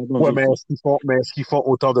 c'est ce que j'ai ouais, entendu mais aussi. est-ce qu'ils font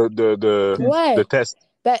autant de Ouais, tests?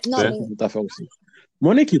 ben Tu non, sais? mais C'est une affaire aussi.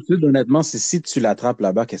 Mon inquiétude, honnêtement, c'est si tu l'attrapes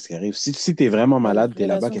là-bas, qu'est-ce qui arrive? Si tu es vraiment bah, de malade, toute tu es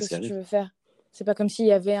là-bas, façon, qu'est-ce qui qu'est-ce que tu arrive? veux faire? C'est pas comme s'il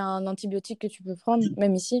y avait un antibiotique que tu peux prendre,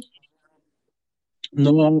 même ici.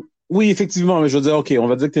 Non, oui, effectivement, mais je veux dire, OK, on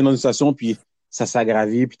va dire que tu es dans une situation, puis ça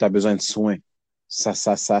s'aggravit, puis tu as besoin de soins.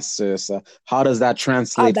 How does that Ah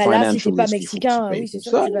translate bah là, si t'es financially? pas Est-ce qu'il faut que tu mexicain, payes oui, c'est pour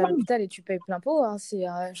sûr que ça? tu vas à l'hôpital et tu payes plein pot, hein.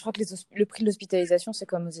 Je crois que le prix de l'hospitalisation, c'est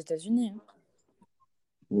comme aux États-Unis, hein.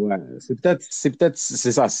 Ouais, c'est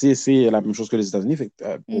ça, c'est la même chose que les États-Unis,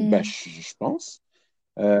 ben, Mm. je pense.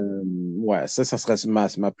 Ouais, ça serait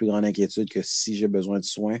ma plus grande inquiétude que si j'ai besoin de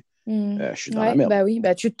soins, Mm. je suis dans la Ouais, merde. bah oui,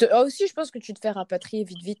 bah aussi, je pense que tu te fais rapatrier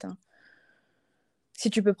vite, vite, hein. Si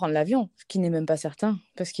tu peux prendre l'avion, ce qui n'est même pas certain,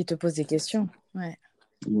 parce qu'il te pose des questions. Ouais.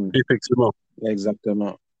 Ouais, Effectivement.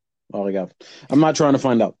 exactement. Oh, regarde. I'm not trying to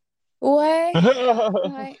find out. Ouais, ouais.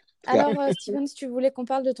 Regarde. Alors, Steven, si tu voulais qu'on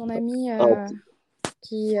parle de ton ami Oh,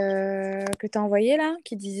 que t'as envoyé là,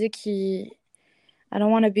 qui disait qu'il I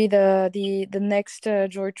don't want to be the next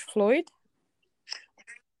George Floyd.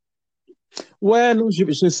 ouais, non,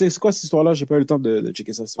 je sais, c'est quoi cette histoire-là? J'ai pas eu le temps de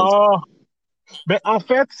checker ça. Ah, ben, en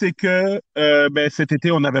fait, c'est que ben, cet été,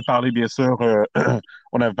 on avait parlé, bien sûr,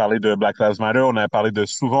 on avait parlé de Black Lives Matter, on avait parlé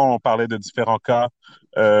souvent, on parlait de différents cas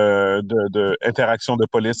de interaction de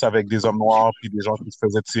police avec des hommes noirs, puis des gens qui se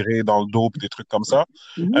faisaient tirer dans le dos, puis des trucs comme ça.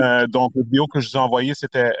 Mhm. Donc, la vidéo que je vous ai envoyée,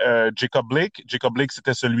 c'était Jacob Blake. Jacob Blake,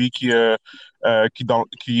 c'était celui qui,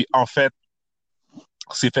 en fait,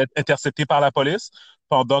 s'est fait intercepter par la police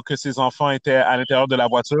pendant que ses enfants étaient à l'intérieur de la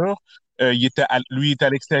voiture. Lui était à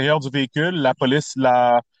l'extérieur du véhicule. La police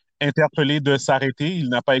l'a interpellé de s'arrêter. Il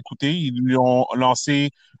n'a pas écouté. Ils lui ont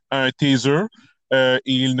lancé un taser. Et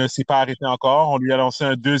il ne s'est pas arrêté encore. On lui a lancé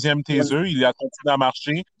un deuxième Ouais. taser. Il a continué à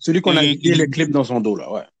marcher. Celui qu'on a Et vidé le clip dans son dos,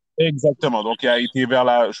 là, ouais. exactement. Donc, il a été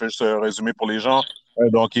vers je vais juste résumer pour les gens.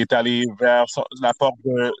 Donc, il est allé vers la porte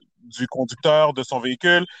du conducteur de son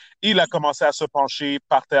véhicule. Il a commencé à se pencher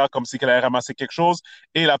par terre comme si elle allait ramasser quelque chose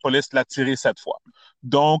et la police l'a tiré 7 fois.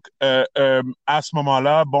 Donc, à ce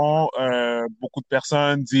moment-là, bon, beaucoup de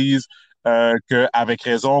personnes disent qu'avec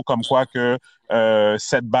raison, comme quoi que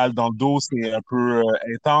 7 balles dans le dos, c'est un peu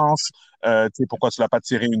intense. Tu sais, pourquoi tu l'as pas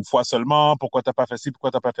tiré une fois seulement? Pourquoi t'as pas fait ci?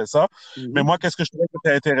 Pourquoi t'as pas fait ça? Mais moi, qu'est-ce que je trouvais qui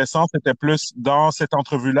était intéressant, c'était plus dans cette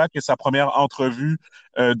entrevue-là, que sa première entrevue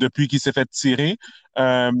depuis qu'il s'est fait tirer.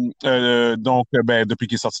 Donc, ben, depuis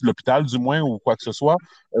qu'il est sorti de l'hôpital, du moins, ou quoi que ce soit,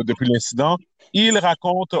 depuis l'incident. Il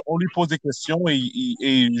raconte, on lui pose des questions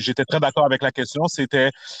et j'étais très d'accord avec la question.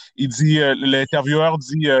 Il dit, l'intervieweur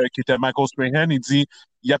dit, qui était Michael Strahan, il dit,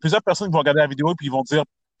 il y a plusieurs personnes qui vont regarder la vidéo et puis ils vont dire,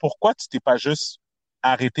 pourquoi tu t'es pas juste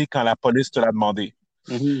arrêté quand la police te l'a demandé?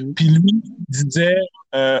 Puis lui, il disait,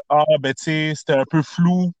 ben, tu sais, c'était un peu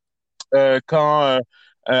flou quand,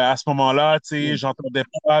 à ce moment-là, tu sais, j'entendais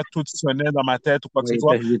pas, tout sonnait dans ma tête ou quoi que ce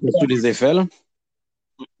soit. Il était sous les effets, là.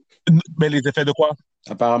 Mais les effets de quoi?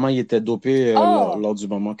 Apparemment, il était dopé Oh! lors du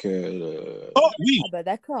moment que. Oh, oui. Ah bah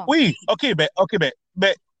d'accord. Oui, OK,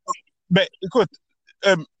 écoute,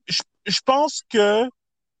 je pense que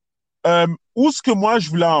où ce que moi je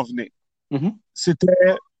voulais en venir,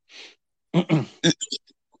 c'était.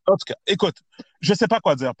 En tout cas, écoute, je sais pas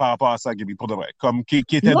quoi dire par rapport à ça, Gaby, pour de vrai. Comme qui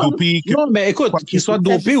était dopé. Non, mais écoute, qu'il soit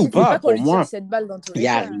dopé ou pas, pour moi, il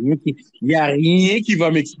n'y a rien qui va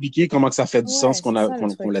m'expliquer comment que ça fait du sens qu'on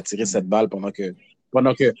a tiré cette balle pendant que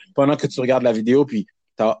tu regardes la vidéo, puis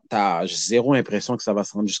t'as zéro impression que ça va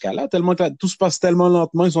se rendre jusqu'à là. Tellement que tout se passe tellement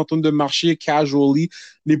lentement, ils sont en train de marcher casually,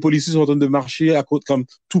 les policiers sont en train de marcher à côté, comme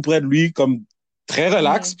tout près de lui, comme très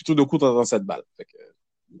relax, puis tout d'un coup, t'entends cette balle.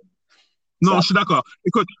 Non, je suis d'accord.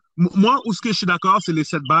 Écoute, moi, où ce que je suis d'accord, c'est les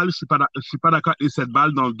 7 balles. Je suis pas d'accord avec les 7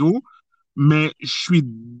 balles dans le dos, mais je suis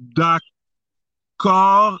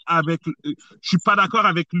suis pas d'accord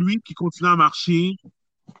avec lui qui continue à marcher,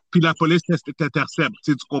 puis la police t'intercepte.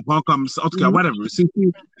 Tu comprends comme ça. En tout cas, whatever.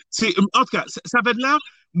 En tout cas, ça avait l'air.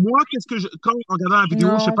 Moi, quand on regardait la vidéo,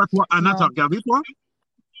 je sais pas toi, Anna, t'as regardé, toi?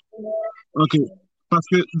 OK. Parce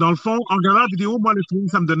que, dans le fond, en regardant la vidéo, moi, le feeling,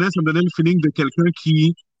 ça me donnait le feeling de quelqu'un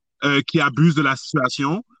qui abuse de la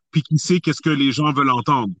situation, puis qui sait qu'est-ce que les gens veulent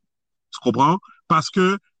entendre. Tu comprends? Parce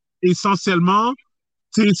que, essentiellement,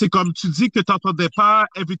 c'est comme tu dis que tu n'entendais pas,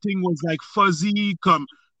 everything was like fuzzy, comme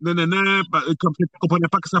nanana, comme tu ne comprenais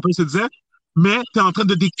pas ce que ça se disait, mais tu es en train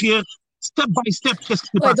de décrire step by step qu'est-ce qui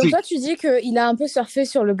s'est passé. Donc toi, tu dis qu'il a un peu surfé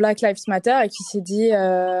sur le Black Lives Matter et qu'il s'est dit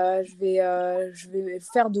je vais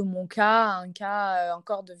faire de mon cas un cas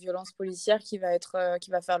encore de violence policière qui va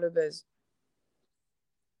faire le buzz.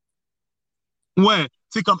 Ouais,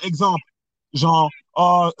 c'est comme exemple, genre,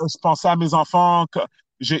 je pensais à mes enfants,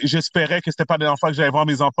 j'espérais que c'était pas des enfants que j'allais voir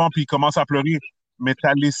mes enfants, puis ils commencent à pleurer, mais tu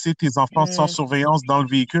as laissé tes enfants sans surveillance dans le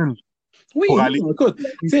véhicule. Oui, écoute,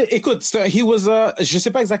 je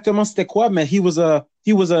sais pas exactement c'était quoi, mais he was an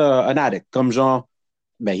addict, comme genre,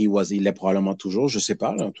 ben il est probablement toujours, je sais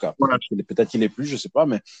pas, en tout cas, peut-être qu'il est plus, je sais pas,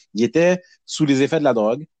 mais il était sous les effets de la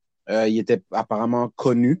drogue, il était apparemment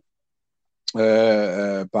connu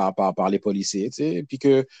par les policiers, tu sais, puis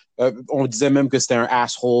que on disait même que c'était un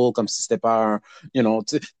asshole, comme si c'était pas un,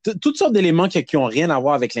 toutes sortes d'éléments qui ont rien à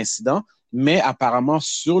voir avec l'incident, mais apparemment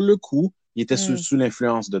sur le coup, il était sous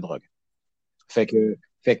l'influence de drogue. Fait que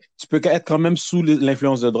tu peux être quand même sous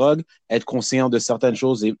l'influence de drogue, être conscient de certaines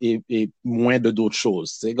choses et moins de d'autres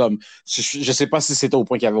choses. Tu sais, comme, je sais pas si c'était au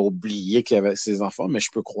point qu'il avait oublié qu'il avait ses enfants, mais je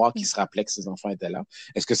peux croire qu'il se rappelait que ses enfants étaient là.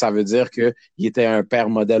 Est-ce que ça veut dire qu'il était un père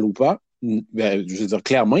modèle ou pas? Ben, je veux dire,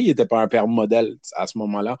 clairement, il n'était pas un père modèle à ce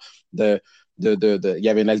moment-là. Il y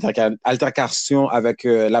avait une altercation avec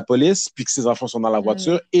la police, puis que ses enfants sont dans la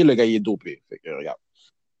voiture et le gars il est dopé. Fait que, regarde.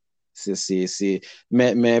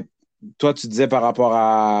 Mais toi, tu disais par rapport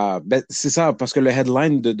à. Ben, c'est ça, parce que le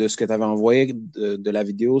headline de ce que tu avais envoyé de la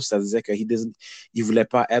vidéo, ça disait qu'il ne voulait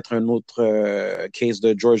pas être un autre case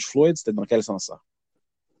de George Floyd. C'était dans quel sens ça?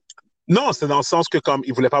 Non, c'est dans le sens que comme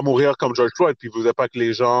il voulait pas mourir comme George Floyd, puis il voulait pas que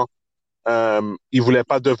les gens. Il voulait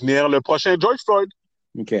pas devenir le prochain George Floyd.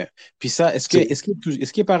 OK. Puis ça, est-ce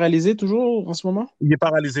qu'il est paralysé toujours en ce moment? Il est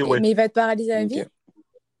paralysé, oui. Mais il va être paralysé à vie?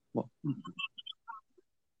 Bon.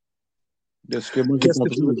 De ce que moi j'ai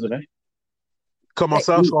compris, je dirais. Comment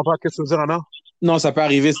ça? Je comprends pas. Qu'est-ce que tu veux dire, Anna? Non, ça peut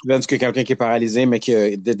arriver, Steven, que quelqu'un qui est paralysé, mais qu'il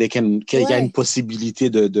y a une possibilité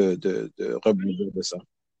de rebondir de ça.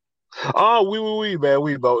 Ah oui, ben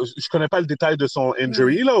oui. Bon, je connais pas le détail de son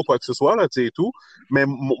injury, là, ou quoi que ce soit, là, tu sais, et tout. Mais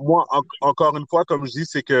moi, encore une fois, comme je dis,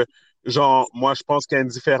 c'est que, genre, moi, je pense qu'il y a une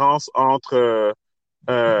différence entre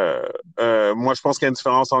moi, je pense qu'il y a une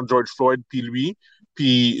différence entre George Floyd puis lui.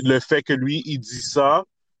 Puis le fait que lui, il dit ça,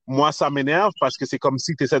 moi, ça m'énerve parce que c'est comme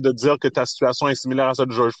si tu essaies de dire que ta situation est similaire à celle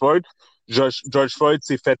de George Floyd. George Floyd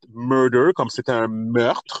s'est fait murder, comme c'était un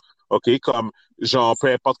meurtre. OK? Comme, genre, peu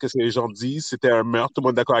importe ce que les gens disent, c'était un meurtre. Tout le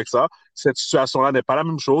monde est d'accord avec ça. Cette situation-là n'est pas la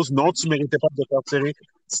même chose. Non, tu méritais pas de te faire tirer.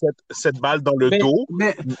 cette balle dans le Mais, dos.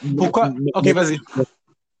 mais pourquoi? Ok, vas-y.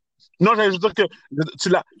 Non, j'allais juste dire que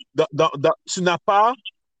tu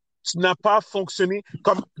n'as pas fonctionné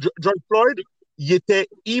comme George Floyd, il était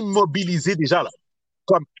immobilisé déjà là.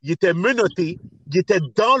 Comme il était menotté, il était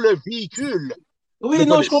dans le véhicule de Oui,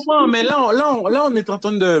 non, je police. comprends, mais on est en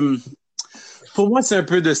train de. Pour moi, c'est un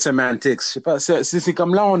peu de semantics. Je sais pas, c'est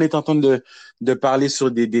comme là, on est en train de parler sur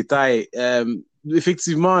des détails.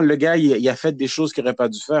 Effectivement, le gars, il a fait des choses qu'il n'aurait pas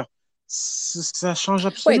dû faire. Ça change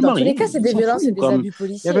Oui, dans absolument tous les rien. cas, c'est On des s'en violences et fout. des Comme, abus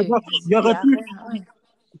il y avait policiers. pas, il aurait pu,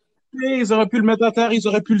 Ouais. ils auraient pu le mettre à terre, ils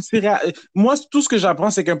auraient pu le tirer. Moi, tout ce que j'apprends,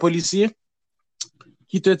 c'est qu'un policier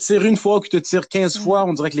qui te tire une fois ou qui te tire 15 fois,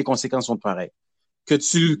 on dirait que les conséquences sont pareilles. Que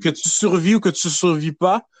tu survis ou que tu survis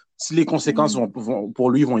pas, si les conséquences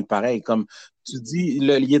pour lui vont être pareilles. Comme tu dis, il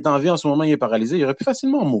est en vie en ce moment, il est paralysé, il aurait pu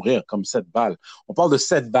facilement mourir comme 7 balles. On parle de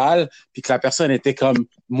 7 balles, puis que la personne était comme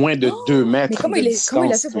moins de 2 Mais mètres de comment il a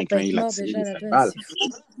distance fait quand, pour quand pas être il a mort tiré déjà à les la 7 base? balles.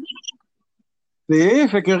 C'est fou.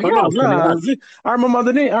 Fait que Oh non, regarde, c'est là, malade. à un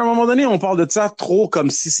moment donné, on parle de ça trop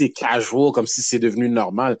comme si c'est casual, comme si c'est devenu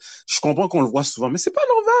normal. Je comprends qu'on le voit souvent, mais c'est pas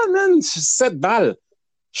normal, man. 7 balles.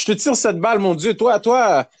 Je te tire 7 balles, mon Dieu. Toi,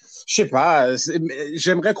 je sais pas.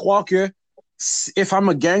 J'aimerais croire que if I'm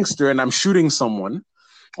a gangster and I'm shooting someone,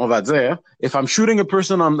 on va dire, if I'm shooting a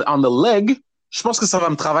person on the leg, je pense que ça va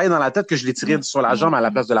me travailler dans la tête que je l'ai tiré sur la jambe à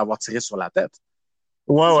la place de l'avoir tiré sur la tête.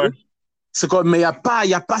 Ouais. C'est quoi, mais il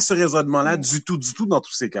y a pas ce raisonnement-là du tout dans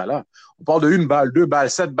tous ces cas-là. On parle de 1 balle, 2 balles,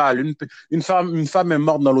 7 balles. Une femme est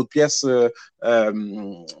morte dans l'autre pièce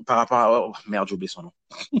par rapport à... Oh, merde, j'ai oublié son nom.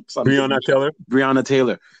 Breonna Taylor. Breonna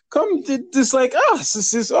Taylor. Comme, it's like,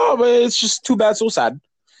 but it's just too bad, so sad.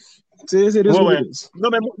 It is what it is. Non,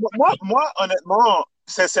 mais moi, honnêtement,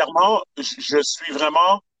 sincèrement, je suis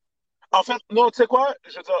vraiment. En fait, non, tu sais quoi?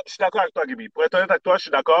 Je suis d'accord avec toi, Gaby. Pour être honnête avec toi, je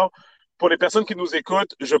suis d'accord. Pour les personnes qui nous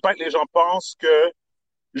écoutent, je veux pas que les gens pensent que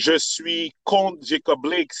je suis contre Jacob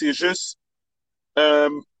Blake. C'est juste, euh,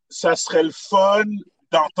 ça serait le fun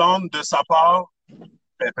d'entendre de sa part.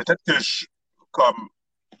 Ben, comme,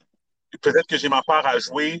 peut-être que j'ai ma part à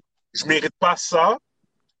jouer. Je mérite pas ça,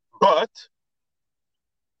 but,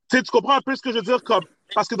 tu comprends un peu ce que je veux dire?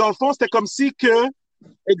 Parce que dans le fond, c'était comme si que,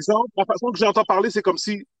 exemple, la façon que j'entends parler, c'est comme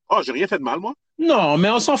si, oh, j'ai rien fait de mal, moi. Non, mais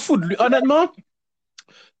on s'en fout de lui. Honnêtement,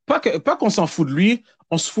 pas qu'on s'en fout de lui,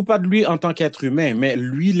 on se fout pas de lui en tant qu'être humain, mais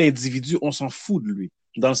lui, l'individu, on s'en fout de lui.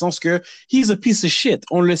 Dans le sens que he's a piece of shit.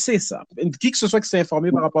 On le sait, ça. Qui que ce soit qui s'est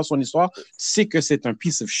informé par rapport à son histoire, sait que c'est un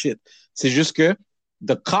piece of shit. C'est juste que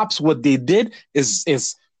the cops, what they did is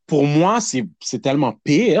pour moi, c'est tellement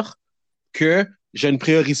pire que je ne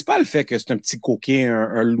priorise pas le fait que c'est un petit coquin,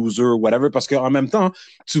 un loser, whatever, parce qu'en même temps,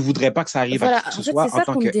 tu voudrais pas que ça arrive Voilà, à qui que ce en fait, soit c'est en ça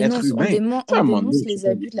tant qu'on qu'être dénonce. humain. On dénonce les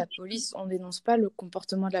abus de la police, on dénonce pas le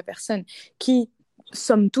comportement de la personne qui,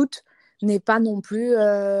 somme toute, n'est pas non plus,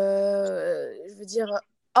 je veux dire,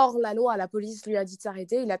 hors la loi. La police lui a dit de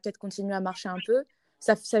s'arrêter, il a peut-être continué à marcher un peu.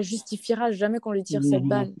 Ça justifiera jamais qu'on lui tire 7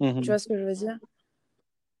 balles. Tu vois ce que je veux dire?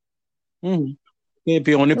 Et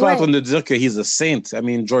puis, on n'est pas en train Ouais. de dire que he's a saint. I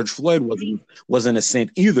mean, George Floyd wasn't a saint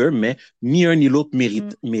either, mais ni un ni l'autre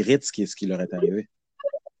mérite ce qui leur est arrivé.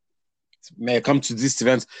 Mais comme tu dis,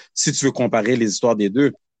 Steven, si tu veux comparer les histoires des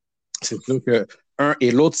deux, c'est sûr que un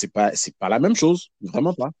et l'autre, c'est pas la même chose.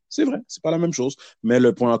 Vraiment pas. C'est vrai, c'est pas la même chose. Mais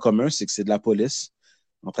le point en commun, c'est que c'est de la police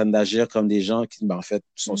en train d'agir comme des gens qui, en fait,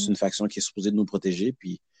 sont une faction qui est supposée de nous protéger.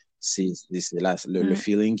 Puis, le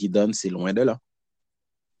feeling qu'ils donnent, c'est loin de là.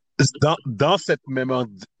 Dans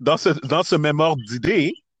ce même ordre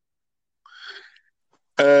d'idée,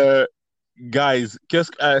 guys,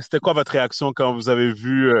 c'était quoi votre réaction quand vous avez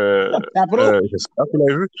vu, j'espère que vous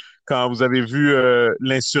l'avez vu, quand vous avez vu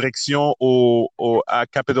l'insurrection à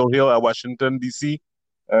Capitol Hill, à Washington, D.C.,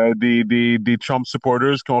 des Trump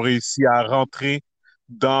supporters qui ont réussi à rentrer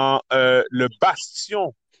dans le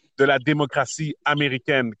bastion de la démocratie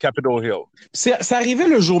américaine, Capitol Hill. C'est arrivé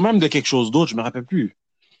le jour même de quelque chose d'autre, je me rappelle plus.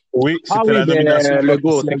 Oui, c'était la nomination officielle de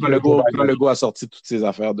Joe Biden. Quand Legault a sorti toutes ces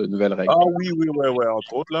affaires de nouvelles règles. Ah oui, ouais,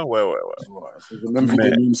 entre autres, là, ouais. J'ai même vu des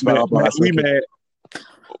memes par rapport à ça. Oui, mais...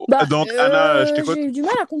 Donc, Anna, je t'écoute. J'ai eu du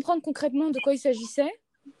mal à comprendre concrètement de quoi il s'agissait.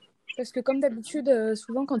 Parce que comme d'habitude,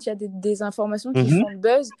 souvent quand il y a des informations qui font le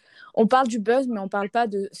buzz, on parle du buzz, mais on parle pas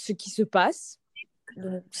de ce qui se passe.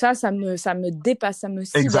 Donc ça me dépasse, ça me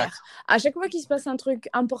sidère. Exact. À chaque fois qu'il se passe un truc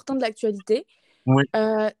important de l'actualité,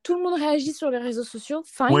 tout le monde réagit sur les réseaux sociaux,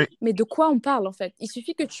 fine, mais de quoi on parle en fait? Il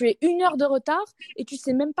suffit que tu aies 1 heure de retard et tu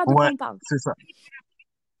sais même pas de quoi on parle. C'est ça.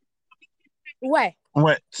 Ouais.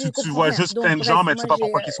 Tu vois juste plein de gens, mais tu sais pas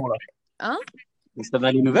pourquoi ils sont là. Hein? C'était dans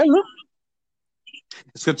les nouvelles, non?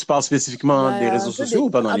 Est-ce que tu parles spécifiquement des réseaux sociaux ou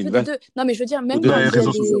pas dans les nouvelles? Des deux. Non, mais je veux dire, Ou des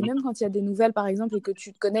réseaux sociaux? même quand il y a des nouvelles, par exemple, et que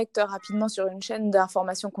tu te connectes rapidement sur une chaîne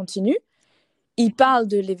d'information continue, ils parlent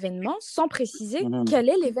de l'événement sans préciser quel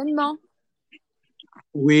est l'événement.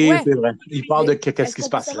 Oui, c'est vrai. Il parle de qu'est-ce qui se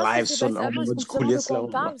passe live sur du coulisses. Là, on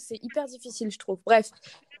parle, c'est hyper difficile, je trouve. Bref.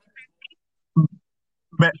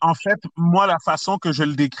 Mais en fait, moi, la façon que je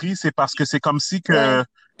le décris, c'est parce que c'est comme si que,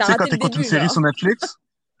 tu sais, quand tu écoutes une série sur Netflix,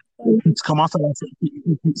 tu commences à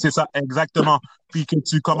c'est ça, exactement. Puis que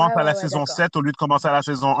tu commences à la saison 7 au lieu de commencer à la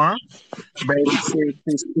saison 1, ben,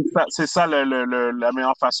 c'est ça la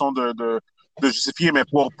meilleure façon de justifier. Mais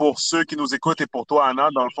pour ceux qui nous écoutent et pour toi, Anna,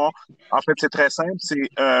 dans le fond, en fait, c'est très simple. C'est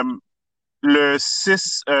le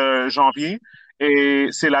 6 janvier et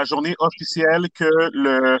c'est la journée officielle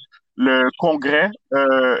que le Congrès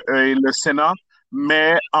et le Sénat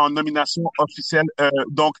met en nomination officielle.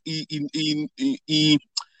 Donc,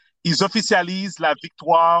 ils officialisent la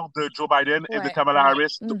victoire de Joe Biden et de Kamala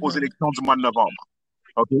Harris aux élections du mois de novembre.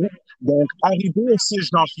 Okay? Donc, arrivé au 6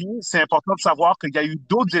 janvier, c'est important de savoir qu'il y a eu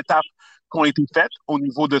d'autres étapes qui ont été faites au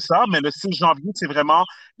niveau de ça, mais le 6 janvier, c'est vraiment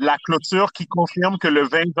la clôture qui confirme que le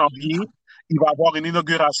 20 janvier, il va y avoir une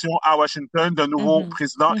inauguration à Washington d'un nouveau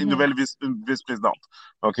président et une nouvelle vice-présidente.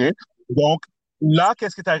 OK? Donc, là,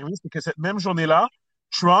 qu'est-ce qui est arrivé? C'est que cette même journée-là,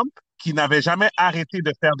 Trump, qui n'avait jamais arrêté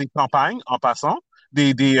de faire des campagnes en passant,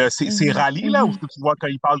 ces rallyes, là, où tu vois quand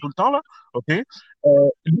il parle tout le temps, là, OK? Lui,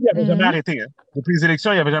 il n'avait jamais arrêté. Hein. Depuis les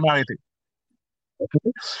élections, il n'avait jamais arrêté.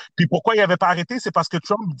 Okay? Puis pourquoi il n'avait pas arrêté? C'est parce que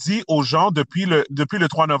Trump dit aux gens depuis le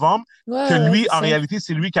 3 novembre que lui, en réalité,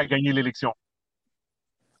 c'est lui qui a gagné l'élection.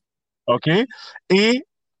 OK? Et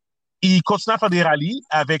il continue à faire des rallyes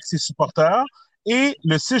avec ses supporters. Et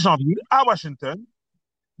le 6 janvier, à Washington,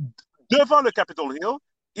 devant le Capitol Hill,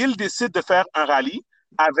 il décide de faire un rallye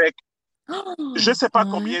avec je ne sais pas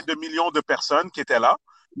combien de millions de personnes qui étaient là,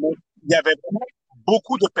 mais il y avait vraiment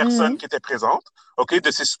beaucoup de personnes qui étaient présentes, OK,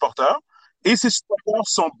 de ses supporters. Et ces supporters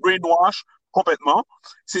sont brainwashed complètement.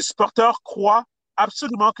 Ces supporters croient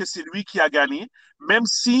absolument que c'est lui qui a gagné, même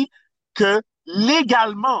si que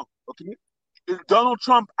légalement, OK, Donald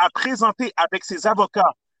Trump a présenté avec ses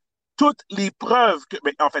avocats toutes les preuves,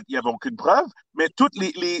 mais en fait, il n'y avait aucune preuve, mais tous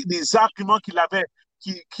les arguments qu'il avait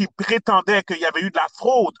qui prétendait qu'il y avait eu de la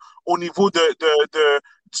fraude au niveau du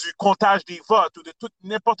comptage des votes ou de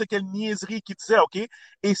n'importe quelle niaiserie qu'il disait, OK?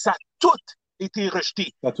 Et ça a tout été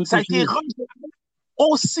rejeté. Ça a été rejeté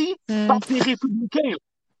aussi par des républicains,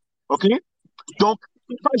 OK? Donc,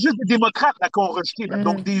 ce n'est pas juste des démocrates là, qui ont rejeté, là.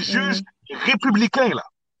 Donc des juges républicains, là,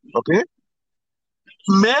 OK?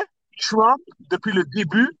 Mais Trump, depuis le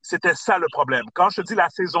début, c'était ça le problème. Quand je te dis la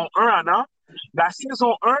saison 1, Anna, la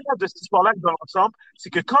saison 1 là, de cette histoire-là avec Donald Trump, c'est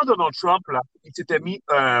que quand Donald Trump, là, il s'était mis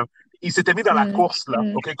dans la course là,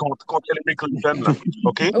 OK, contre Hillary Clinton, là,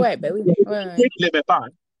 OK? Ouais, ben oui. Il l'aimait pas, hein?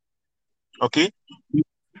 OK? Les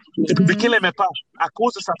républicains ne l'aimaient pas à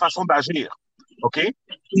cause de sa façon d'agir, OK?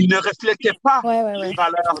 Il ne reflétait pas les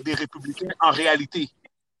valeurs des républicains en réalité.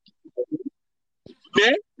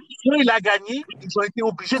 Mais quand il a gagné, ils ont été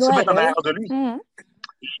obligés de se mettre en arrière de lui.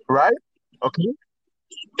 Right? OK?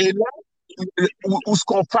 Et là, où ce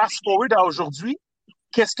qu'on fast forward à aujourd'hui,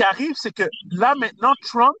 qu'est-ce qui arrive, c'est que là, maintenant,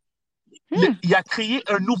 Trump, il a créé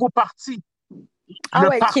un nouveau parti. Ah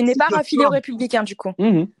ouais, qui n'est pas affilié aux républicains, du coup.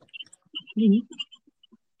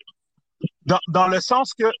 Dans le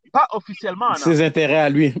sens que, pas officiellement, Anna. Ses intérêts à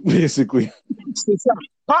lui, c'est quoi? C'est ça.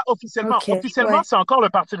 Pas officiellement. Okay, officiellement, c'est encore le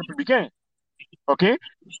Parti républicain. OK?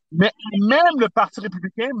 Mais même le Parti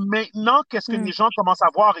républicain, maintenant, qu'est-ce que les gens commencent à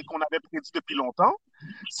voir et qu'on avait prédit depuis longtemps,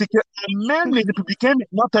 c'est que même les républicains,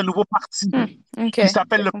 maintenant, tu as un nouveau parti qui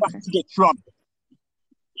s'appelle le Parti de Trump.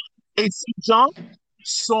 Et ces gens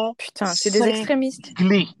sont c'est des extrémistes.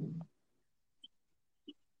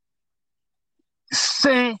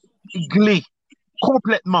 Cinglés.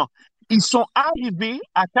 Complètement. Ils sont arrivés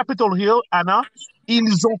à Capitol Hill, Anna,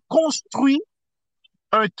 ils ont construit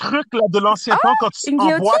un truc là, de l'ancien temps quand tu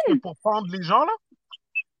emboîtes pour prendre les gens, là.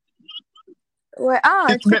 Ouais,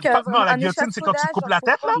 un truc... non, la guillotine, c'est quand tu coupes la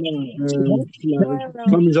tête, là.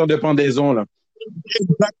 Comme une genre de pendaison, là.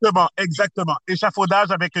 Exactement.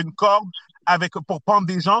 Échafaudage avec une corde pour pendre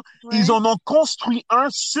des gens. Ils en ont construit un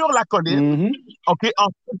sur la colline, OK, en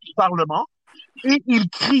face du Parlement, et ils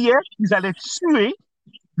criaient qu'ils allaient tuer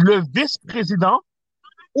le vice-président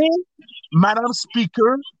et Madame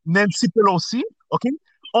Speaker Nancy Pelosi, OK?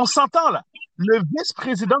 On s'entend là. Le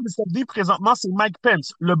vice-président des États-Unis présentement, c'est Mike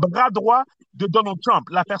Pence, le bras droit de Donald Trump,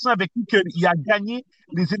 la personne avec qui il a gagné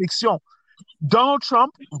les élections. Donald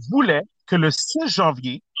Trump voulait que le 6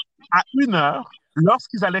 janvier, à 1 heure,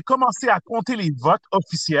 lorsqu'ils allaient commencer à compter les votes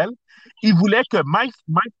officiels, ils voulaient que Mike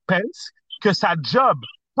Pence, que sa job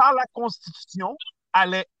par la Constitution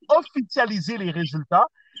allait officialiser les résultats.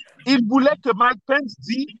 Il voulait que Mike Pence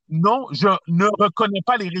dise non, je ne reconnais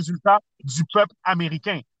pas les résultats du peuple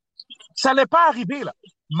américain. Ça n'allait pas arriver, là.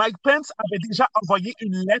 Mike Pence avait déjà envoyé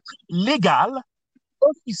une lettre légale,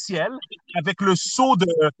 officielle, avec le sceau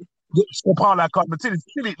je comprends l'accord, mais tu sais,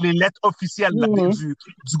 les lettres officielles là, du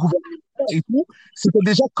gouvernement et tout, c'était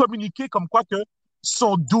déjà communiqué comme quoi que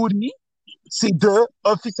son duty, c'est de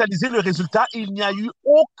officialiser le résultat. Il n'y a eu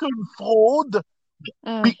aucune fraude.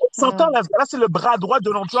 Puis on s'entend, là, c'est le bras droit de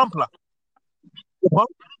Donald Trump, là.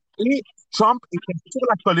 Et Trump était sur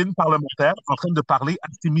la colline parlementaire en train de parler à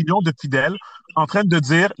ses millions de fidèles, en train de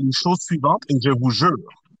dire les choses suivantes, et je vous jure,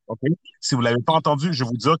 okay? Si vous ne l'avez pas entendu, je vais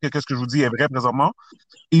vous dire que ce que je vous dis est vrai présentement.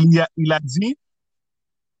 Il a dit,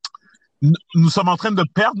 nous sommes en train de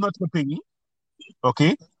perdre notre pays, OK?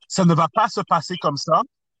 Ça ne va pas se passer comme ça.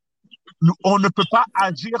 On ne peut pas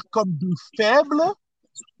agir comme des faibles.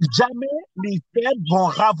 Jamais les faibles vont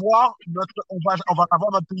avoir on va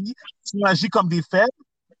avoir notre pays si on agit comme des faibles.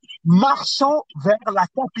 Marchons vers la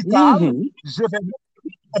capitale. Je vais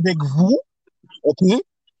avec vous, OK?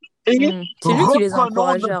 Et c'est lui qui les a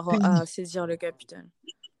encouragés à saisir le Capitole.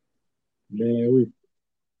 Ben oui.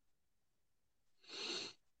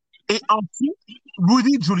 Et ensuite,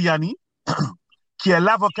 Rudy Giuliani, qui est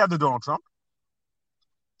l'avocat de Donald Trump,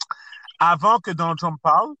 avant que Donald Trump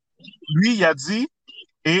parle, lui, il a dit,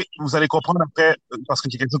 et vous allez comprendre après, parce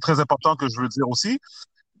que c'est quelque chose de très important que je veux dire aussi,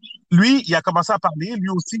 lui, il a commencé à parler, lui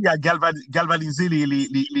aussi, il a galvanisé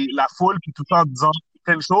la foule, puis tout ça en disant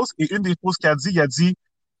plein de choses. Et une des choses qu'il a dit,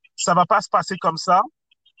 ça va pas se passer comme ça.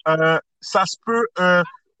 Ça se peut,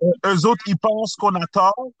 eux autres, ils pensent qu'on a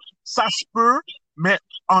tort. Ça se peut, mais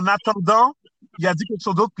en attendant, il a dit quelque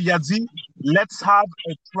chose d'autre, puis il a dit, let's have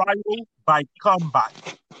a trial by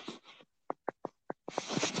comeback.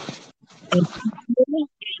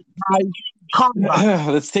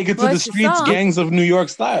 Let's take it to the streets, ça, gangs of New York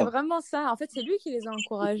style. C'est vraiment ça. En fait, c'est lui qui les a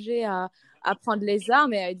encouragés à prendre les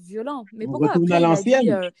armes et à être violents. Mais pourquoi après, il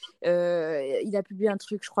a publié un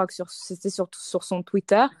truc, je crois que c'était sur son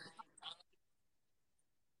Twitter.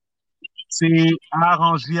 C'est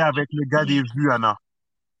arrangé avec le gars des vues, Anna.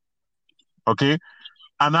 OK?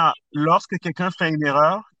 Anna, lorsque quelqu'un fait une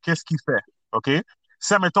erreur, qu'est-ce qu'il fait? OK?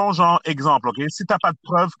 Ça, mettons, genre, exemple, OK? Si t'as pas de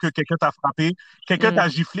preuve que quelqu'un t'a frappé, quelqu'un t'a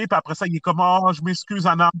giflé, puis après ça, il est comme, oh, je m'excuse,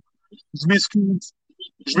 Anna. Je m'excuse,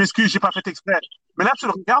 j'ai pas fait exprès. Mais là, tu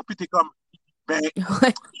le regardes, puis t'es comme, ben,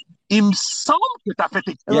 il me semble que t'as fait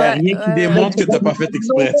exprès. Il n'y a rien qui démontre que t'as pas fait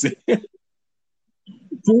exprès, tu sais.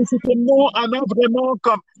 C'est comme, non, Anna, vraiment,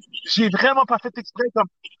 comme, j'ai vraiment pas fait exprès, comme,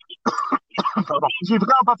 pardon, j'ai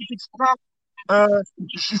vraiment pas fait exprès.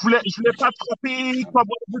 Je voulais pas te frapper, comme,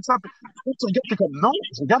 ça. Tu regardes, t'es comme, non,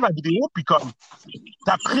 je regarde la vidéo, puis comme,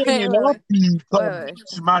 t'as pris un élan, puis comme,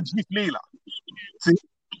 tu m'as giflé, là. Tu sais.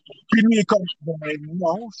 Puis lui est comme, ben,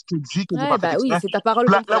 non, je te dis que j'ai pas fait exprès. Oui, c'est ta parole.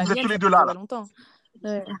 Là, vous êtes tous les deux là. Longtemps.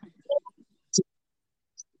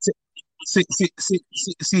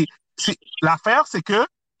 L'affaire, c'est que,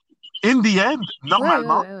 in the end,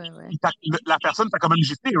 normalement, la personne t'a quand même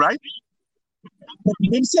giflé, right? Donc,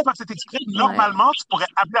 même si elle n'a pas fait exprès, normalement, tu pourrais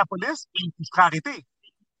appeler la police et tu serais arrêté.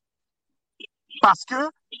 Parce que,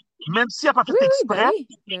 même s'il n'a pas fait exprès,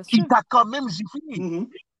 il t'a quand même giflé.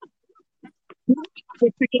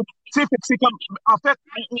 C'est comme, en fait,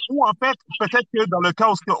 peut-être que dans le cas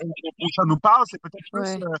où ça nous parle, c'est peut-être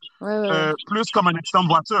plus comme un accident de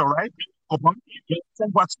voiture, right? Comprends? L'accident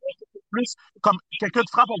de voiture, c'est plus comme quelqu'un te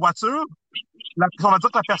frappe en voiture, on va dire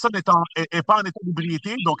que la personne n'est pas en état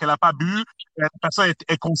d'ébriété, donc elle n'a pas bu, la personne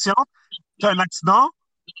est consciente. C'est un accident,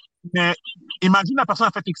 mais imagine la personne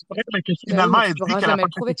a fait exprès, mais que finalement elle dit qu'elle n'a pas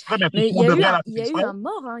fait exprès, mais il y a eu un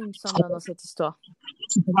mort, hein, il me semble, dans cette histoire.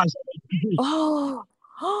 Oh!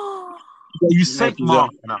 Il y a eu 5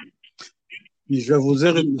 morts. Puis je vais vous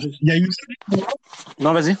dire... Il y a eu 5 morts.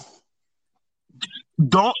 Non, vas-y.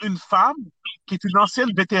 Dont une femme qui est une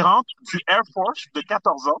ancienne vétérante du Air Force de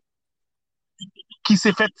 14 ans qui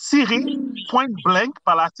s'est fait tirer point blank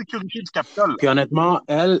par la sécurité du Capitole. Puis honnêtement,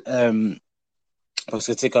 elle, parce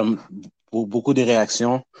que tu sais, comme pour beaucoup des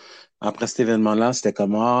réactions après cet événement-là, c'était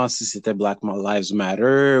comment si c'était Black Lives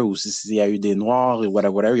Matter ou s'il y a eu des Noirs et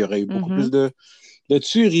whatever, il y aurait eu beaucoup plus de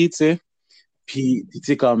tueries, tu sais. Puis tu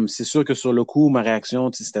sais, comme, c'est sûr que sur le coup, ma réaction,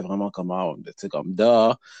 tu sais, c'était vraiment comme, tu sais, comme, tu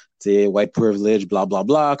sais, white privilege, bla, bla,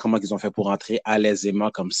 bla, comment ils ont fait pour entrer à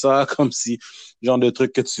l'aisément comme ça, comme si, genre de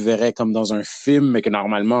truc que tu verrais comme dans un film, mais que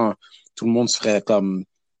normalement, tout le monde se ferait comme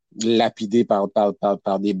lapidé par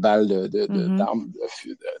des balles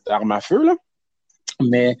d'armes à feu, là.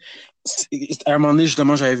 Mais à un moment donné,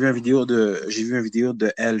 justement, j'ai vu une vidéo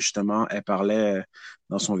de elle, justement. Elle parlait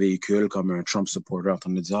dans son véhicule comme un Trump supporter, en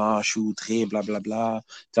train de dire, je suis outré, blablabla.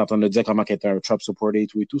 Tu sais, en train de dire comment elle était un Trump supporter et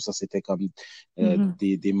tout et tout. Ça, c'était comme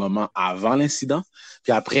des moments avant l'incident.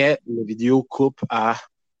 Puis après, la vidéo coupe à.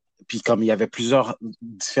 Puis comme il y avait plusieurs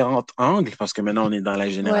différents angles, parce que maintenant, on est dans la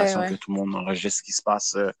génération que tout le monde enregistre ce qui se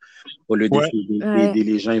passe au lieu d'aider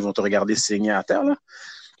les gens, ils vont te regarder saigner à terre, là.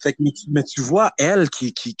 Fait que, mais tu vois, elle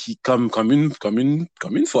qui comme une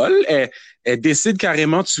folle, elle décide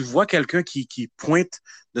carrément, tu vois quelqu'un qui pointe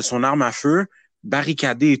de son arme à feu,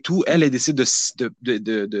 barricadé et tout, elle décide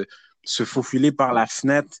de se faufiler par la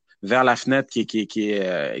fenêtre, vers la fenêtre qui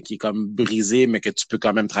est comme brisée, mais que tu peux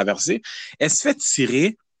quand même traverser. Elle se fait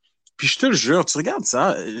tirer, puis je te le jure, tu regardes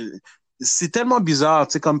ça, c'est tellement bizarre,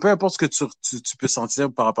 tu sais, comme peu importe ce que tu peux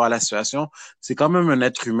sentir par rapport à la situation, c'est quand même un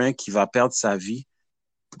être humain qui va perdre sa vie.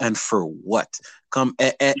 And for what? Comme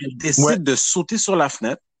elle décide de sauter sur la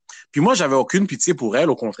fenêtre. Puis moi, j'avais aucune pitié pour elle.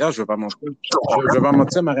 Au contraire, je vais pas mentir. Je vais pas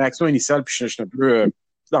mentir, ma réaction initiale, puis je suis un peu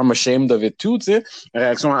dans ma shame of it too, tu sais.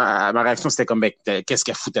 Ma réaction, c'était comme, ben, qu'est-ce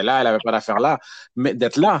qu'elle foutait là? Elle avait pas d'affaire là. Mais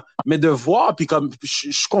d'être là. Mais de voir, puis comme,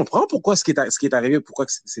 je comprends pourquoi ce qui est arrivé, pourquoi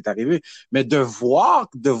c'est arrivé. Mais de voir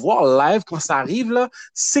live quand ça arrive, là,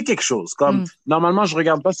 c'est quelque chose. Comme, normalement, je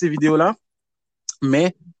regarde pas ces vidéos-là,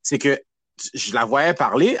 mais c'est que je la voyais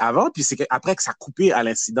parler avant, puis c'est après que ça a coupé à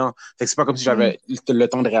l'incident. Fait que c'est pas comme si j'avais le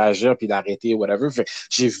temps de réagir puis d'arrêter, whatever. Fait que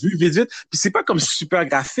j'ai vu vite. Puis c'est pas comme super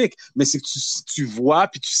graphique, mais c'est que tu vois,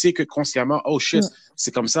 puis tu sais que consciemment, oh shit,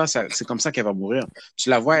 c'est comme ça qu'elle va mourir. Tu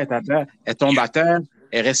la vois, elle tombe à terre,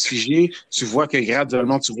 elle reste figée. Tu vois que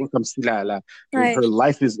graduellement, tu vois comme si her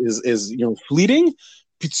life is fleeting.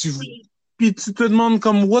 Puis tu te demandes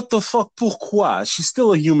comme, what the fuck, pourquoi? She's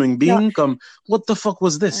still a human being, comme, what the fuck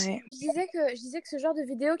was this? Ouais. Je disais que ce genre de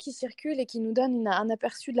vidéos qui circulent et qui nous donnent un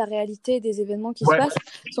aperçu de la réalité des événements qui se passent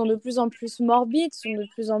sont de plus en plus morbides, sont de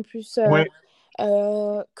plus en plus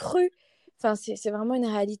crues. Enfin, c'est vraiment une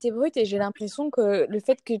réalité brute et j'ai l'impression que le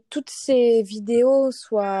fait que toutes ces vidéos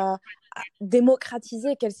soient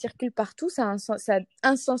démocratisées, qu'elles circulent partout, ça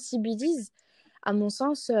insensibilise à mon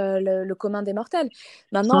sens, le commun des mortels.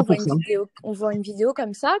 Maintenant, on voit une vidéo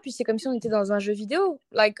comme ça, puis c'est comme si on était dans un jeu vidéo.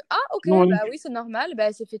 Like, ok, bah oui, c'est normal, bah,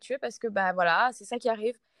 elle s'est fait tuer parce que, bah voilà, c'est ça qui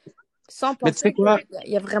arrive. Sans penser qu'il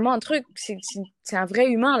y a vraiment un truc, c'est un vrai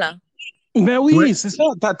humain, là. Ben oui, c'est ça,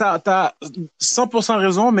 t'as 100%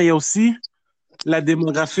 raison, mais il y a aussi la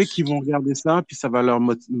démographie qui vont regarder ça, puis ça va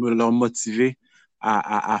leur motiver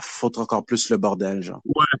à foutre encore plus le bordel, genre.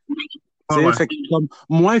 Fait que, comme,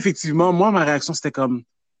 moi, effectivement, ma réaction, c'était comme,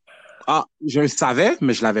 je le savais,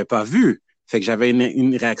 mais je l'avais pas vu. Fait que j'avais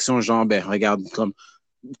une réaction genre, ben, regarde, comme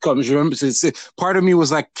part of me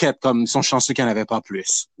was like, comme, ils sont chanceux qu'il n'y en avait pas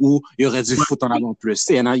plus. Ou, il aurait dû foutre en avant plus.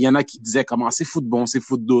 Il y en a qui disaient, comment, c'est foot bon, c'est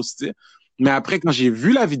foot douce, tu sais. Mais après, quand j'ai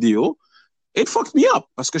vu la vidéo, it fucked me up.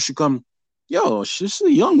 Parce que je suis comme, yo, she's a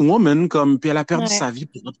young woman, comme, puis elle a perdu sa vie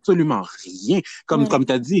pour absolument rien. Comme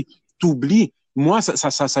t'as dit, t'oublies. Moi, ça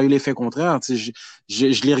a eu l'effet contraire.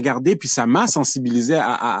 Je l'ai regardé, puis ça m'a sensibilisé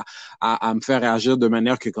à me faire réagir de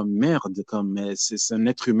manière que, comme, merde, comme, c'est un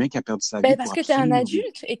être humain qui a perdu sa vie. Parce que t'es un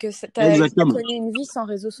adulte et que t'as connu une vie sans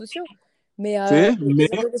réseaux sociaux. Mais les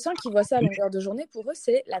adolescents qui voient ça à longueur de journée, pour eux,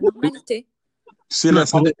 c'est la normalité. C'est la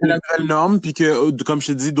nouvelle norme, puis que, comme je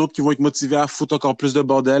te dis, d'autres qui vont être motivés à foutre encore plus de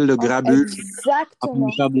bordel, le grabus. Exactement.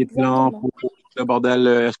 À faire des plans pour le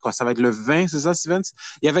bordel, quoi, ça va être le 20, c'est ça, Steven?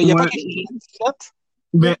 Il y a pas quelque chose de fait?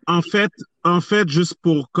 Mais en fait, juste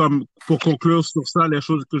pour conclure sur ça, les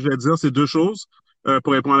choses que je vais dire, c'est deux choses,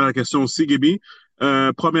 pour répondre à la question aussi, Gaby.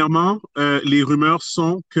 Premièrement, les rumeurs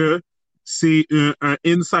sont que c'est un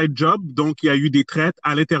inside job, donc il y a eu des traites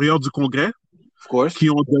à l'intérieur du Congrès qui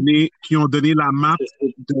ont donné la map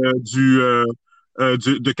de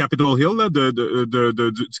Capitol Hill, là,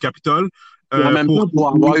 du Capitole. En même temps, pour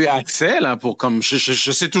avoir eu accès, là,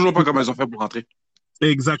 je sais toujours pas comment ils ont fait pour rentrer.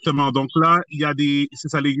 Exactement. Donc là, il y a c'est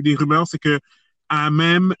ça, les rumeurs, c'est que à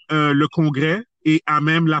même le Congrès et à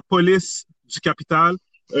même la police du Capitole,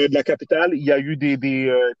 de la capitale, il y a eu des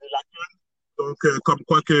lacunes. Donc, comme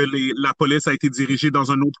quoi que la police a été dirigée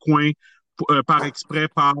dans un autre coin par exprès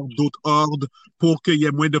par d'autres hordes pour qu'il y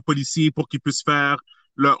ait moins de policiers, pour qu'ils puissent faire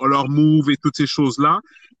leur move et toutes ces choses-là.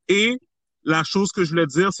 Et la chose que je voulais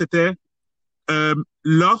dire, c'était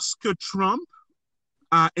lorsque Trump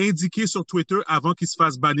a indiqué sur Twitter, avant qu'il se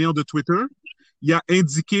fasse bannir de Twitter, il a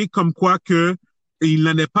indiqué comme quoi que il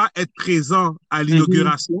n'allait pas être présent à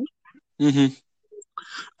l'inauguration.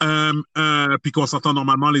 Puis qu'on s'entend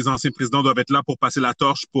normalement, les anciens présidents doivent être là pour passer la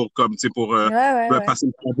torche, pour comme, tu sais, pour Ouais. passer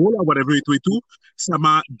le flambeau, là, whatever et tout. Ça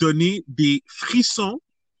m'a donné des frissons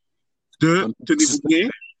de, tenez-vous bien,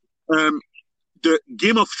 de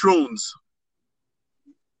Game of Thrones.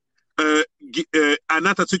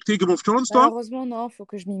 Anna, t'as-tu écouté Game of Thrones, toi? Malheureusement, non, faut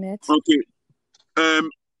que je m'y mette. OK.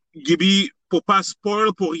 Gibi, pour pas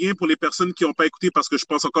spoil pour rien pour les personnes qui n'ont pas écouté, parce que je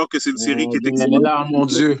pense encore que c'est une série qui est excellente. Là, mon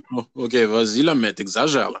Dieu. OK, vas-y, là, mais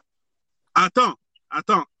t'exagères, là. Attends.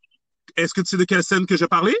 Est-ce que tu sais de quelle scène que je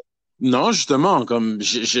parlais? Non, justement, comme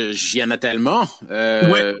j'y en a tellement.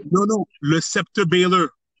 Ouais, non, le sceptre Baylor.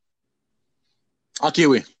 OK,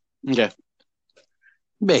 oui. OK.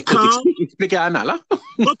 Ben, écoute, explique à Anna, là.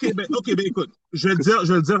 OK, écoute. Je vais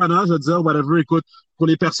le dire, Anna, je vais le dire, whatever, écoute, pour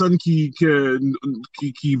les personnes qui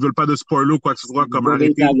veulent pas de spoiler ou quoi que ce soit, comme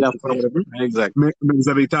arrêter. Exact. Mais vous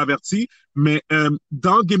avez été avertis. Mais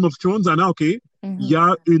dans Game of Thrones, Anna, OK, il y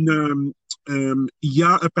a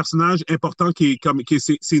un personnage important qui est comme,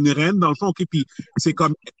 c'est une reine, dans le fond, OK, puis c'est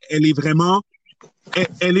comme, elle est vraiment,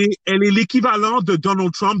 elle est l'équivalent de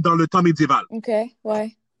Donald Trump dans le temps médiéval. OK,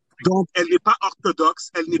 ouais. Donc, elle n'est pas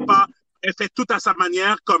orthodoxe, elle fait tout à sa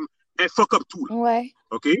manière, comme elle fuck up tout. Là. Ouais.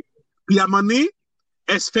 OK? Puis à un moment donné,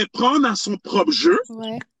 elle se fait prendre à son propre jeu.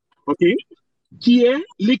 Ouais. OK? Qui est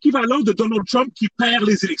l'équivalent de Donald Trump qui perd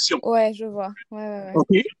les élections. Ouais, je vois. Ouais.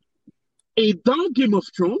 OK? Et dans Game of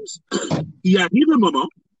Thrones, il arrive un moment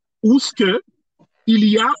où il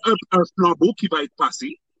y a un flambeau qui va être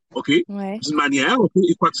passé, OK? Ouais. D'une manière, OK,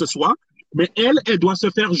 et quoi que ce soit, mais elle doit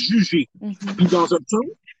se faire juger. Puis dans un temps,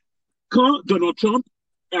 quand Donald Trump,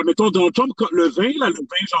 admettons Donald Trump, le 20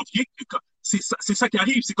 janvier, c'est ça qui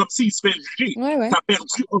arrive, c'est comme s'il se fait juger. Ouais. T'as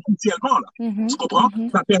perdu officiellement, là. Tu comprends?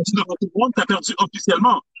 T'as perdu devant tout le monde, t'as perdu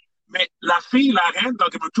officiellement. Mais la fille, la reine dans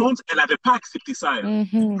Game of Thrones, elle n'avait pas accepté ça, elle.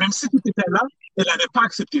 Même si tu étais là, elle n'avait pas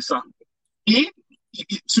accepté ça. Et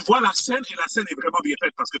tu vois la scène, et la scène est vraiment bien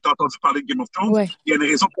faite, parce que tu as entendu parler de Game of Thrones. Ouais. Il y a une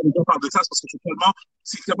raison pour laquelle on parle de ça, c'est parce que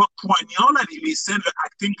c'est tellement poignant, là, les scènes, le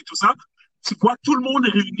acting et tout ça. Tu vois tout le monde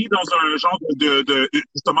réuni dans un genre de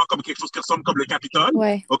justement, comme quelque chose qui ressemble comme le Capitole.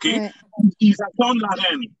 Ouais. OK? Ouais. Ils attendent la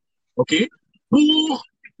reine. OK? Pour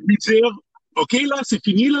lui dire, OK, là, c'est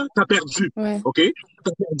fini, là, t'as perdu. Ouais. OK?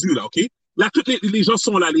 T'as perdu, là, OK? Là, tous les gens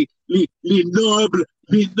sont là, les nobles,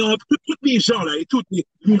 tous les gens, là, et tous les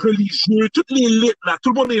religieux, toutes les élites, là,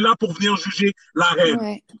 tout le monde est là pour venir juger la reine.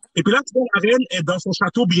 Ouais. Et puis là, tu vois, la reine est dans son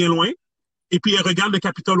château bien loin, et puis elle regarde le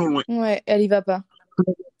Capitole au loin. Ouais, elle y va pas.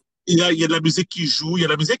 Il y a de la musique qui joue, il y a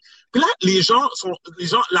de la musique. Puis là, les gens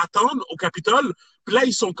l'attendent au Capitole, puis là,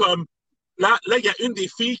 ils sont comme, là, il y a une des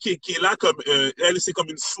filles qui est là comme, elle, c'est comme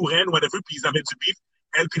une sous-reine, whatever, puis ils avaient du beef,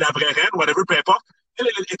 elle, puis la vraie reine, whatever, peu importe. Elle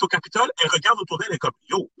est au Capitole, elle regarde autour d'elle, elle est comme,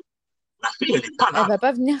 yo, la fille, elle n'est pas là. Elle va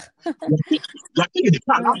pas venir. La fille, elle n'est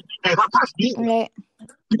pas là. Elle va pas venir. Ouais.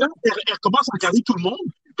 Puis là, elle commence à regarder tout le monde,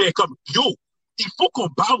 puis elle est comme, yo, il faut qu'on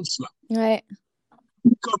bounce, là. Ouais.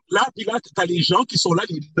 Comme là, puis là, t'as les gens qui sont là,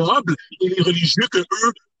 les nobles et les religieux, que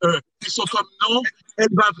eux, ils sont comme, non, elle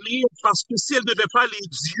va venir parce que si elle ne devait pas, les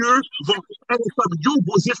dieux vont, elle est comme, yo,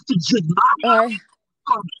 vos estis dieux de mal. Ouais.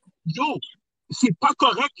 Comme, yo, c'est pas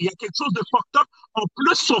correct, il y a quelque chose de fucked up. En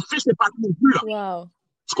plus, son fils n'est pas là non plus, là. Wow.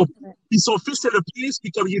 Tu comprends? Ouais. Puis son fils, c'est le prince, puis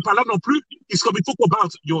comme il n'est pas là non plus, il se comme, il faut qu'on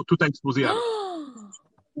bounce. Yo, tout a explosé, elle.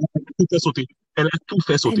 Elle a tout fait sauter. Elle a tout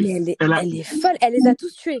fait sauter. Elle est folle. Elle les a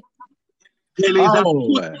tous tués. Elle les a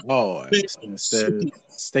ouais.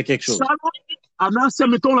 C'était quelque chose. Ça, Anna, si,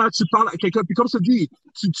 mettons, là, tu parles à quelqu'un, puis comme je te dis,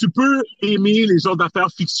 tu peux aimer les genres d'affaires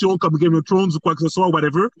fiction comme Game of Thrones ou quoi que ce soit,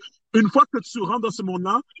 whatever. Une fois que tu rentres dans ce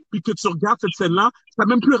monde-là, puis que tu regardes cette scène-là, ça n'a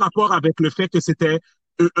même plus rapport avec le fait que c'était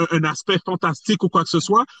un aspect fantastique ou quoi que ce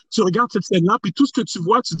soit. Tu regardes cette scène-là, puis tout ce que tu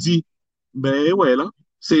vois, tu dis, ben ouais, là,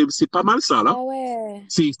 c'est pas mal ça, là. Ah ouais.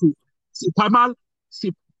 C'est pas mal,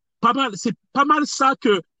 c'est pas mal ça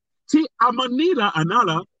que, tu sais, à un moment donné, là, Anna,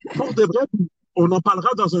 là, pour de vrai, on en parlera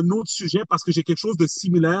dans un autre sujet parce que j'ai quelque chose de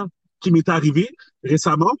similaire qui m'est arrivé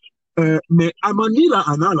récemment. Mais à un moment donné, là,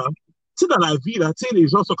 Anna, là, tu sais, dans la vie, là, tu sais, les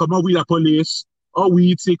gens sont comme, oh oui, la police, oh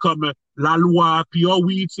oui, tu sais, comme la loi, puis oh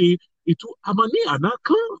oui, tu sais, et tout. À un moment donné, Anna,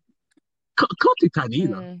 quand t'es tanné,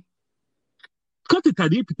 là, quand t'es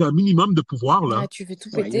tanné puis t'as un minimum de pouvoir, là. Ouais, tu veux tout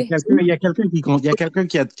péter. Il y a quelqu'un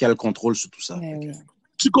qui a le contrôle sur tout ça. Oui.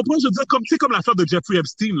 Tu comprends, je veux dire, comme, tu sais, comme l'affaire de Jeffrey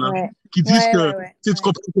Epstein, là, qui disent que, tu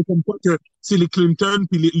comprends que comme quoi que c'est les Clinton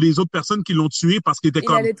puis les autres personnes qui l'ont tué parce qu'il était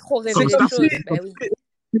comme. Il allait trop révéler les choses. Ben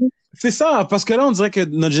oui. C'est ça, parce que là, on dirait que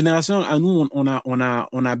notre génération, à nous,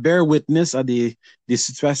 on a bear witness à des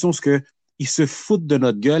situations où il se foutent de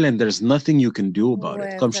notre gueule and there's nothing you can do about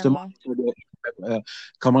it. Comme justement,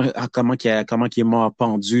 comment qu'il est mort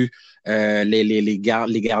pendu, les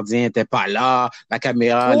gardiens étaient pas là, les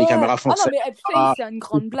caméras Ah non, fonctionnaient mais pas. c'est une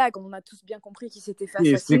grande blague. On a tous bien compris qu'il s'était fait Et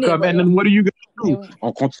c'est assassiner. comme, and then what are you gonna Mais do? oui.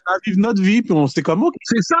 On continue à vivre notre vie, puis on sait comment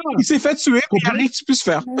C'est ça. il s'est fait tuer, puis il n'y a rien que tu puisses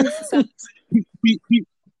faire. Oui, c'est ça.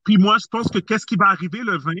 Puis moi, je pense que qu'est-ce qui va arriver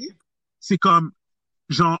le 20, c'est comme,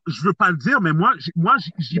 genre, je veux pas le dire, mais moi,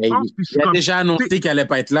 j'y Mais pense, puis je suis il a comme, déjà annoncé qu'elle allait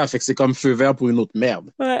pas être là, fait que c'est comme feu vert pour une autre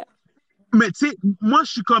merde. Ouais. mais tu sais, moi,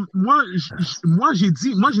 je suis comme, j'ai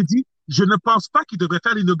dit, je ne pense pas qu'il devrait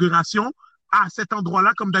faire l'inauguration à cet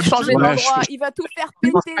endroit-là, comme d'habitude. Changer Ouais, d'endroit, il va tout faire Je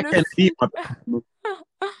pense péter à le Kennedy, fou.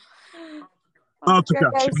 En tout cas,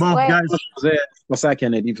 bon, ouais. guys, je pensais à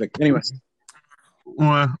Kennedy. Fait que, anyway.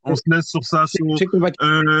 ouais, on se laisse sur ça. Je sais qu'on va-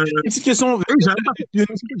 Une petite question,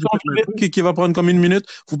 qui va prendre comme une minute.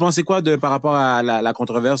 Vous pensez quoi par rapport à la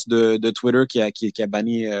controverse de Twitter qui a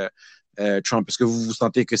banni Trump? Est-ce que vous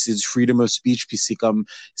sentez que c'est du freedom of speech puis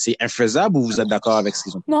c'est infaisable ou vous êtes d'accord avec ce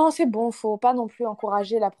qu'ils ont? Non, c'est bon, faut pas non plus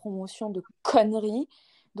encourager la promotion de conneries.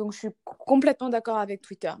 Donc, je suis complètement d'accord avec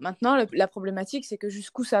Twitter. Maintenant, la problématique, c'est que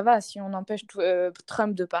jusqu'où ça va? Si on empêche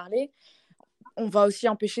Trump de parler, on va aussi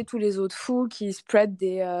empêcher tous les autres fous qui spread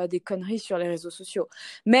des conneries sur les réseaux sociaux.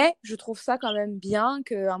 Mais je trouve ça quand même bien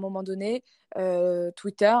qu'à un moment donné,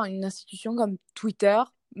 Twitter, une institution comme Twitter,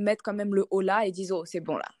 mette quand même le haut là et dise « Oh, c'est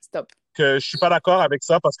bon là, stop ». Que je suis pas d'accord avec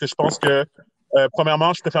ça parce que je pense que,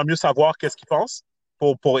 premièrement, je préfère mieux savoir qu'est-ce qu'il pense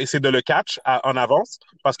pour essayer de le catch en avance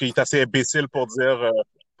parce qu'il est assez imbécile pour dire,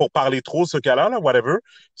 pour parler trop, ce cas-là, là, whatever.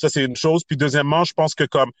 Ça, c'est une chose. Puis deuxièmement, je pense que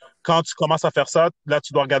comme quand tu commences à faire ça, là,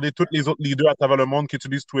 tu dois regarder tous les autres leaders à travers le monde qui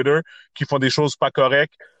utilisent Twitter, qui font des choses pas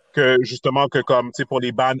correctes, que justement, que comme, tu sais, pour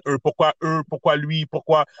les bans, pourquoi lui,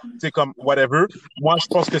 pourquoi, tu sais, comme, whatever. Moi, je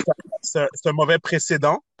pense que c'est un mauvais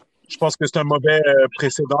précédent. Je pense que c'est un mauvais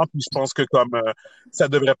précédent, puis je pense que comme ça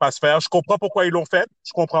devrait pas se faire. Je comprends pourquoi ils l'ont fait,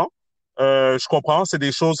 je comprends, c'est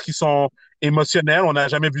des choses qui sont émotionnelles. On n'a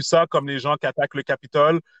jamais vu ça comme les gens qui attaquent le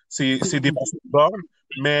Capitole. C'est dépassé de borne.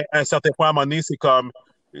 Mais à un certain point, à un moment donné, c'est comme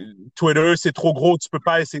Twitter, c'est trop gros. Tu peux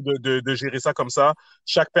pas essayer de gérer ça comme ça.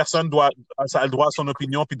 Chaque personne a le droit à son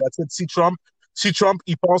opinion. Puis si Trump,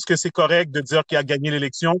 il pense que c'est correct de dire qu'il a gagné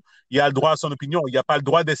l'élection, il a le droit à son opinion. Il n'a pas le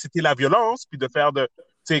droit d'inciter la violence, puis de faire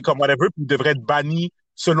tu sais, comme whatever, puis il devrait être banni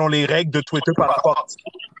selon les règles de Twitter par rapport à ça.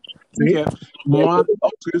 Okay. Moi,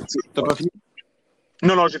 t'as pas fini?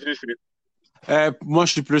 Non, j'ai fini. Moi,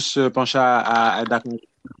 je suis plus penché à d'accord.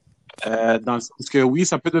 Dans le sens que oui,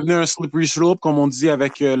 ça peut devenir un slippery slope, comme on dit,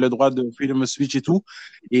 avec le droit de freedom of speech et tout.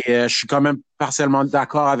 Et je suis quand même partiellement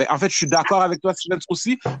d'accord avec. En fait, je suis d'accord avec toi, Sylvain,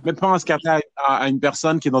 aussi, mais pas en ce qui a trait à une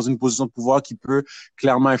personne qui est dans une position de pouvoir qui peut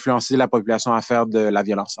clairement influencer la population à faire de la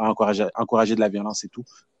violence, à encourager de la violence et tout.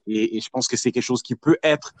 Et je pense que c'est quelque chose qui peut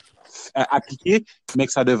être appliqué, mais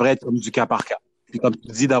que ça devrait être comme du cas par cas. Puis comme tu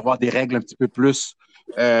dis, d'avoir des règles un petit peu plus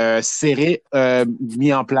serrées,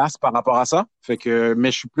 mis en place par rapport à ça.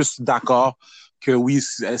 Mais je suis plus d'accord que oui,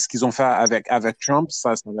 ce qu'ils ont fait avec Trump,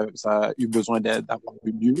 ça a eu besoin d'avoir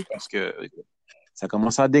eu lieu parce que ça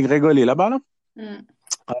commence à dégringoler là-bas, là.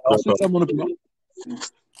 Alors, c'est ça mon opinion.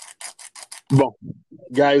 Bon,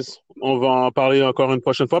 guys, on va en parler encore une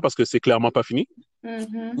prochaine fois parce que c'est clairement pas fini.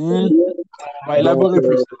 On va élaborer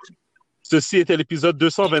plus. Ceci était l'épisode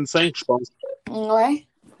 225, je pense. Ouais,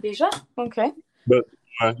 déjà? OK.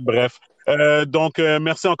 Bref. Donc,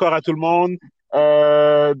 merci encore à tout le monde.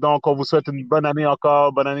 Donc, on vous souhaite une bonne année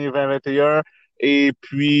encore, bonne année 2021. Et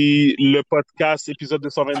puis, le podcast, épisode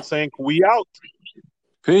 225, we out.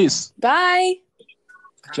 Peace. Bye.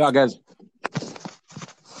 Ciao, guys.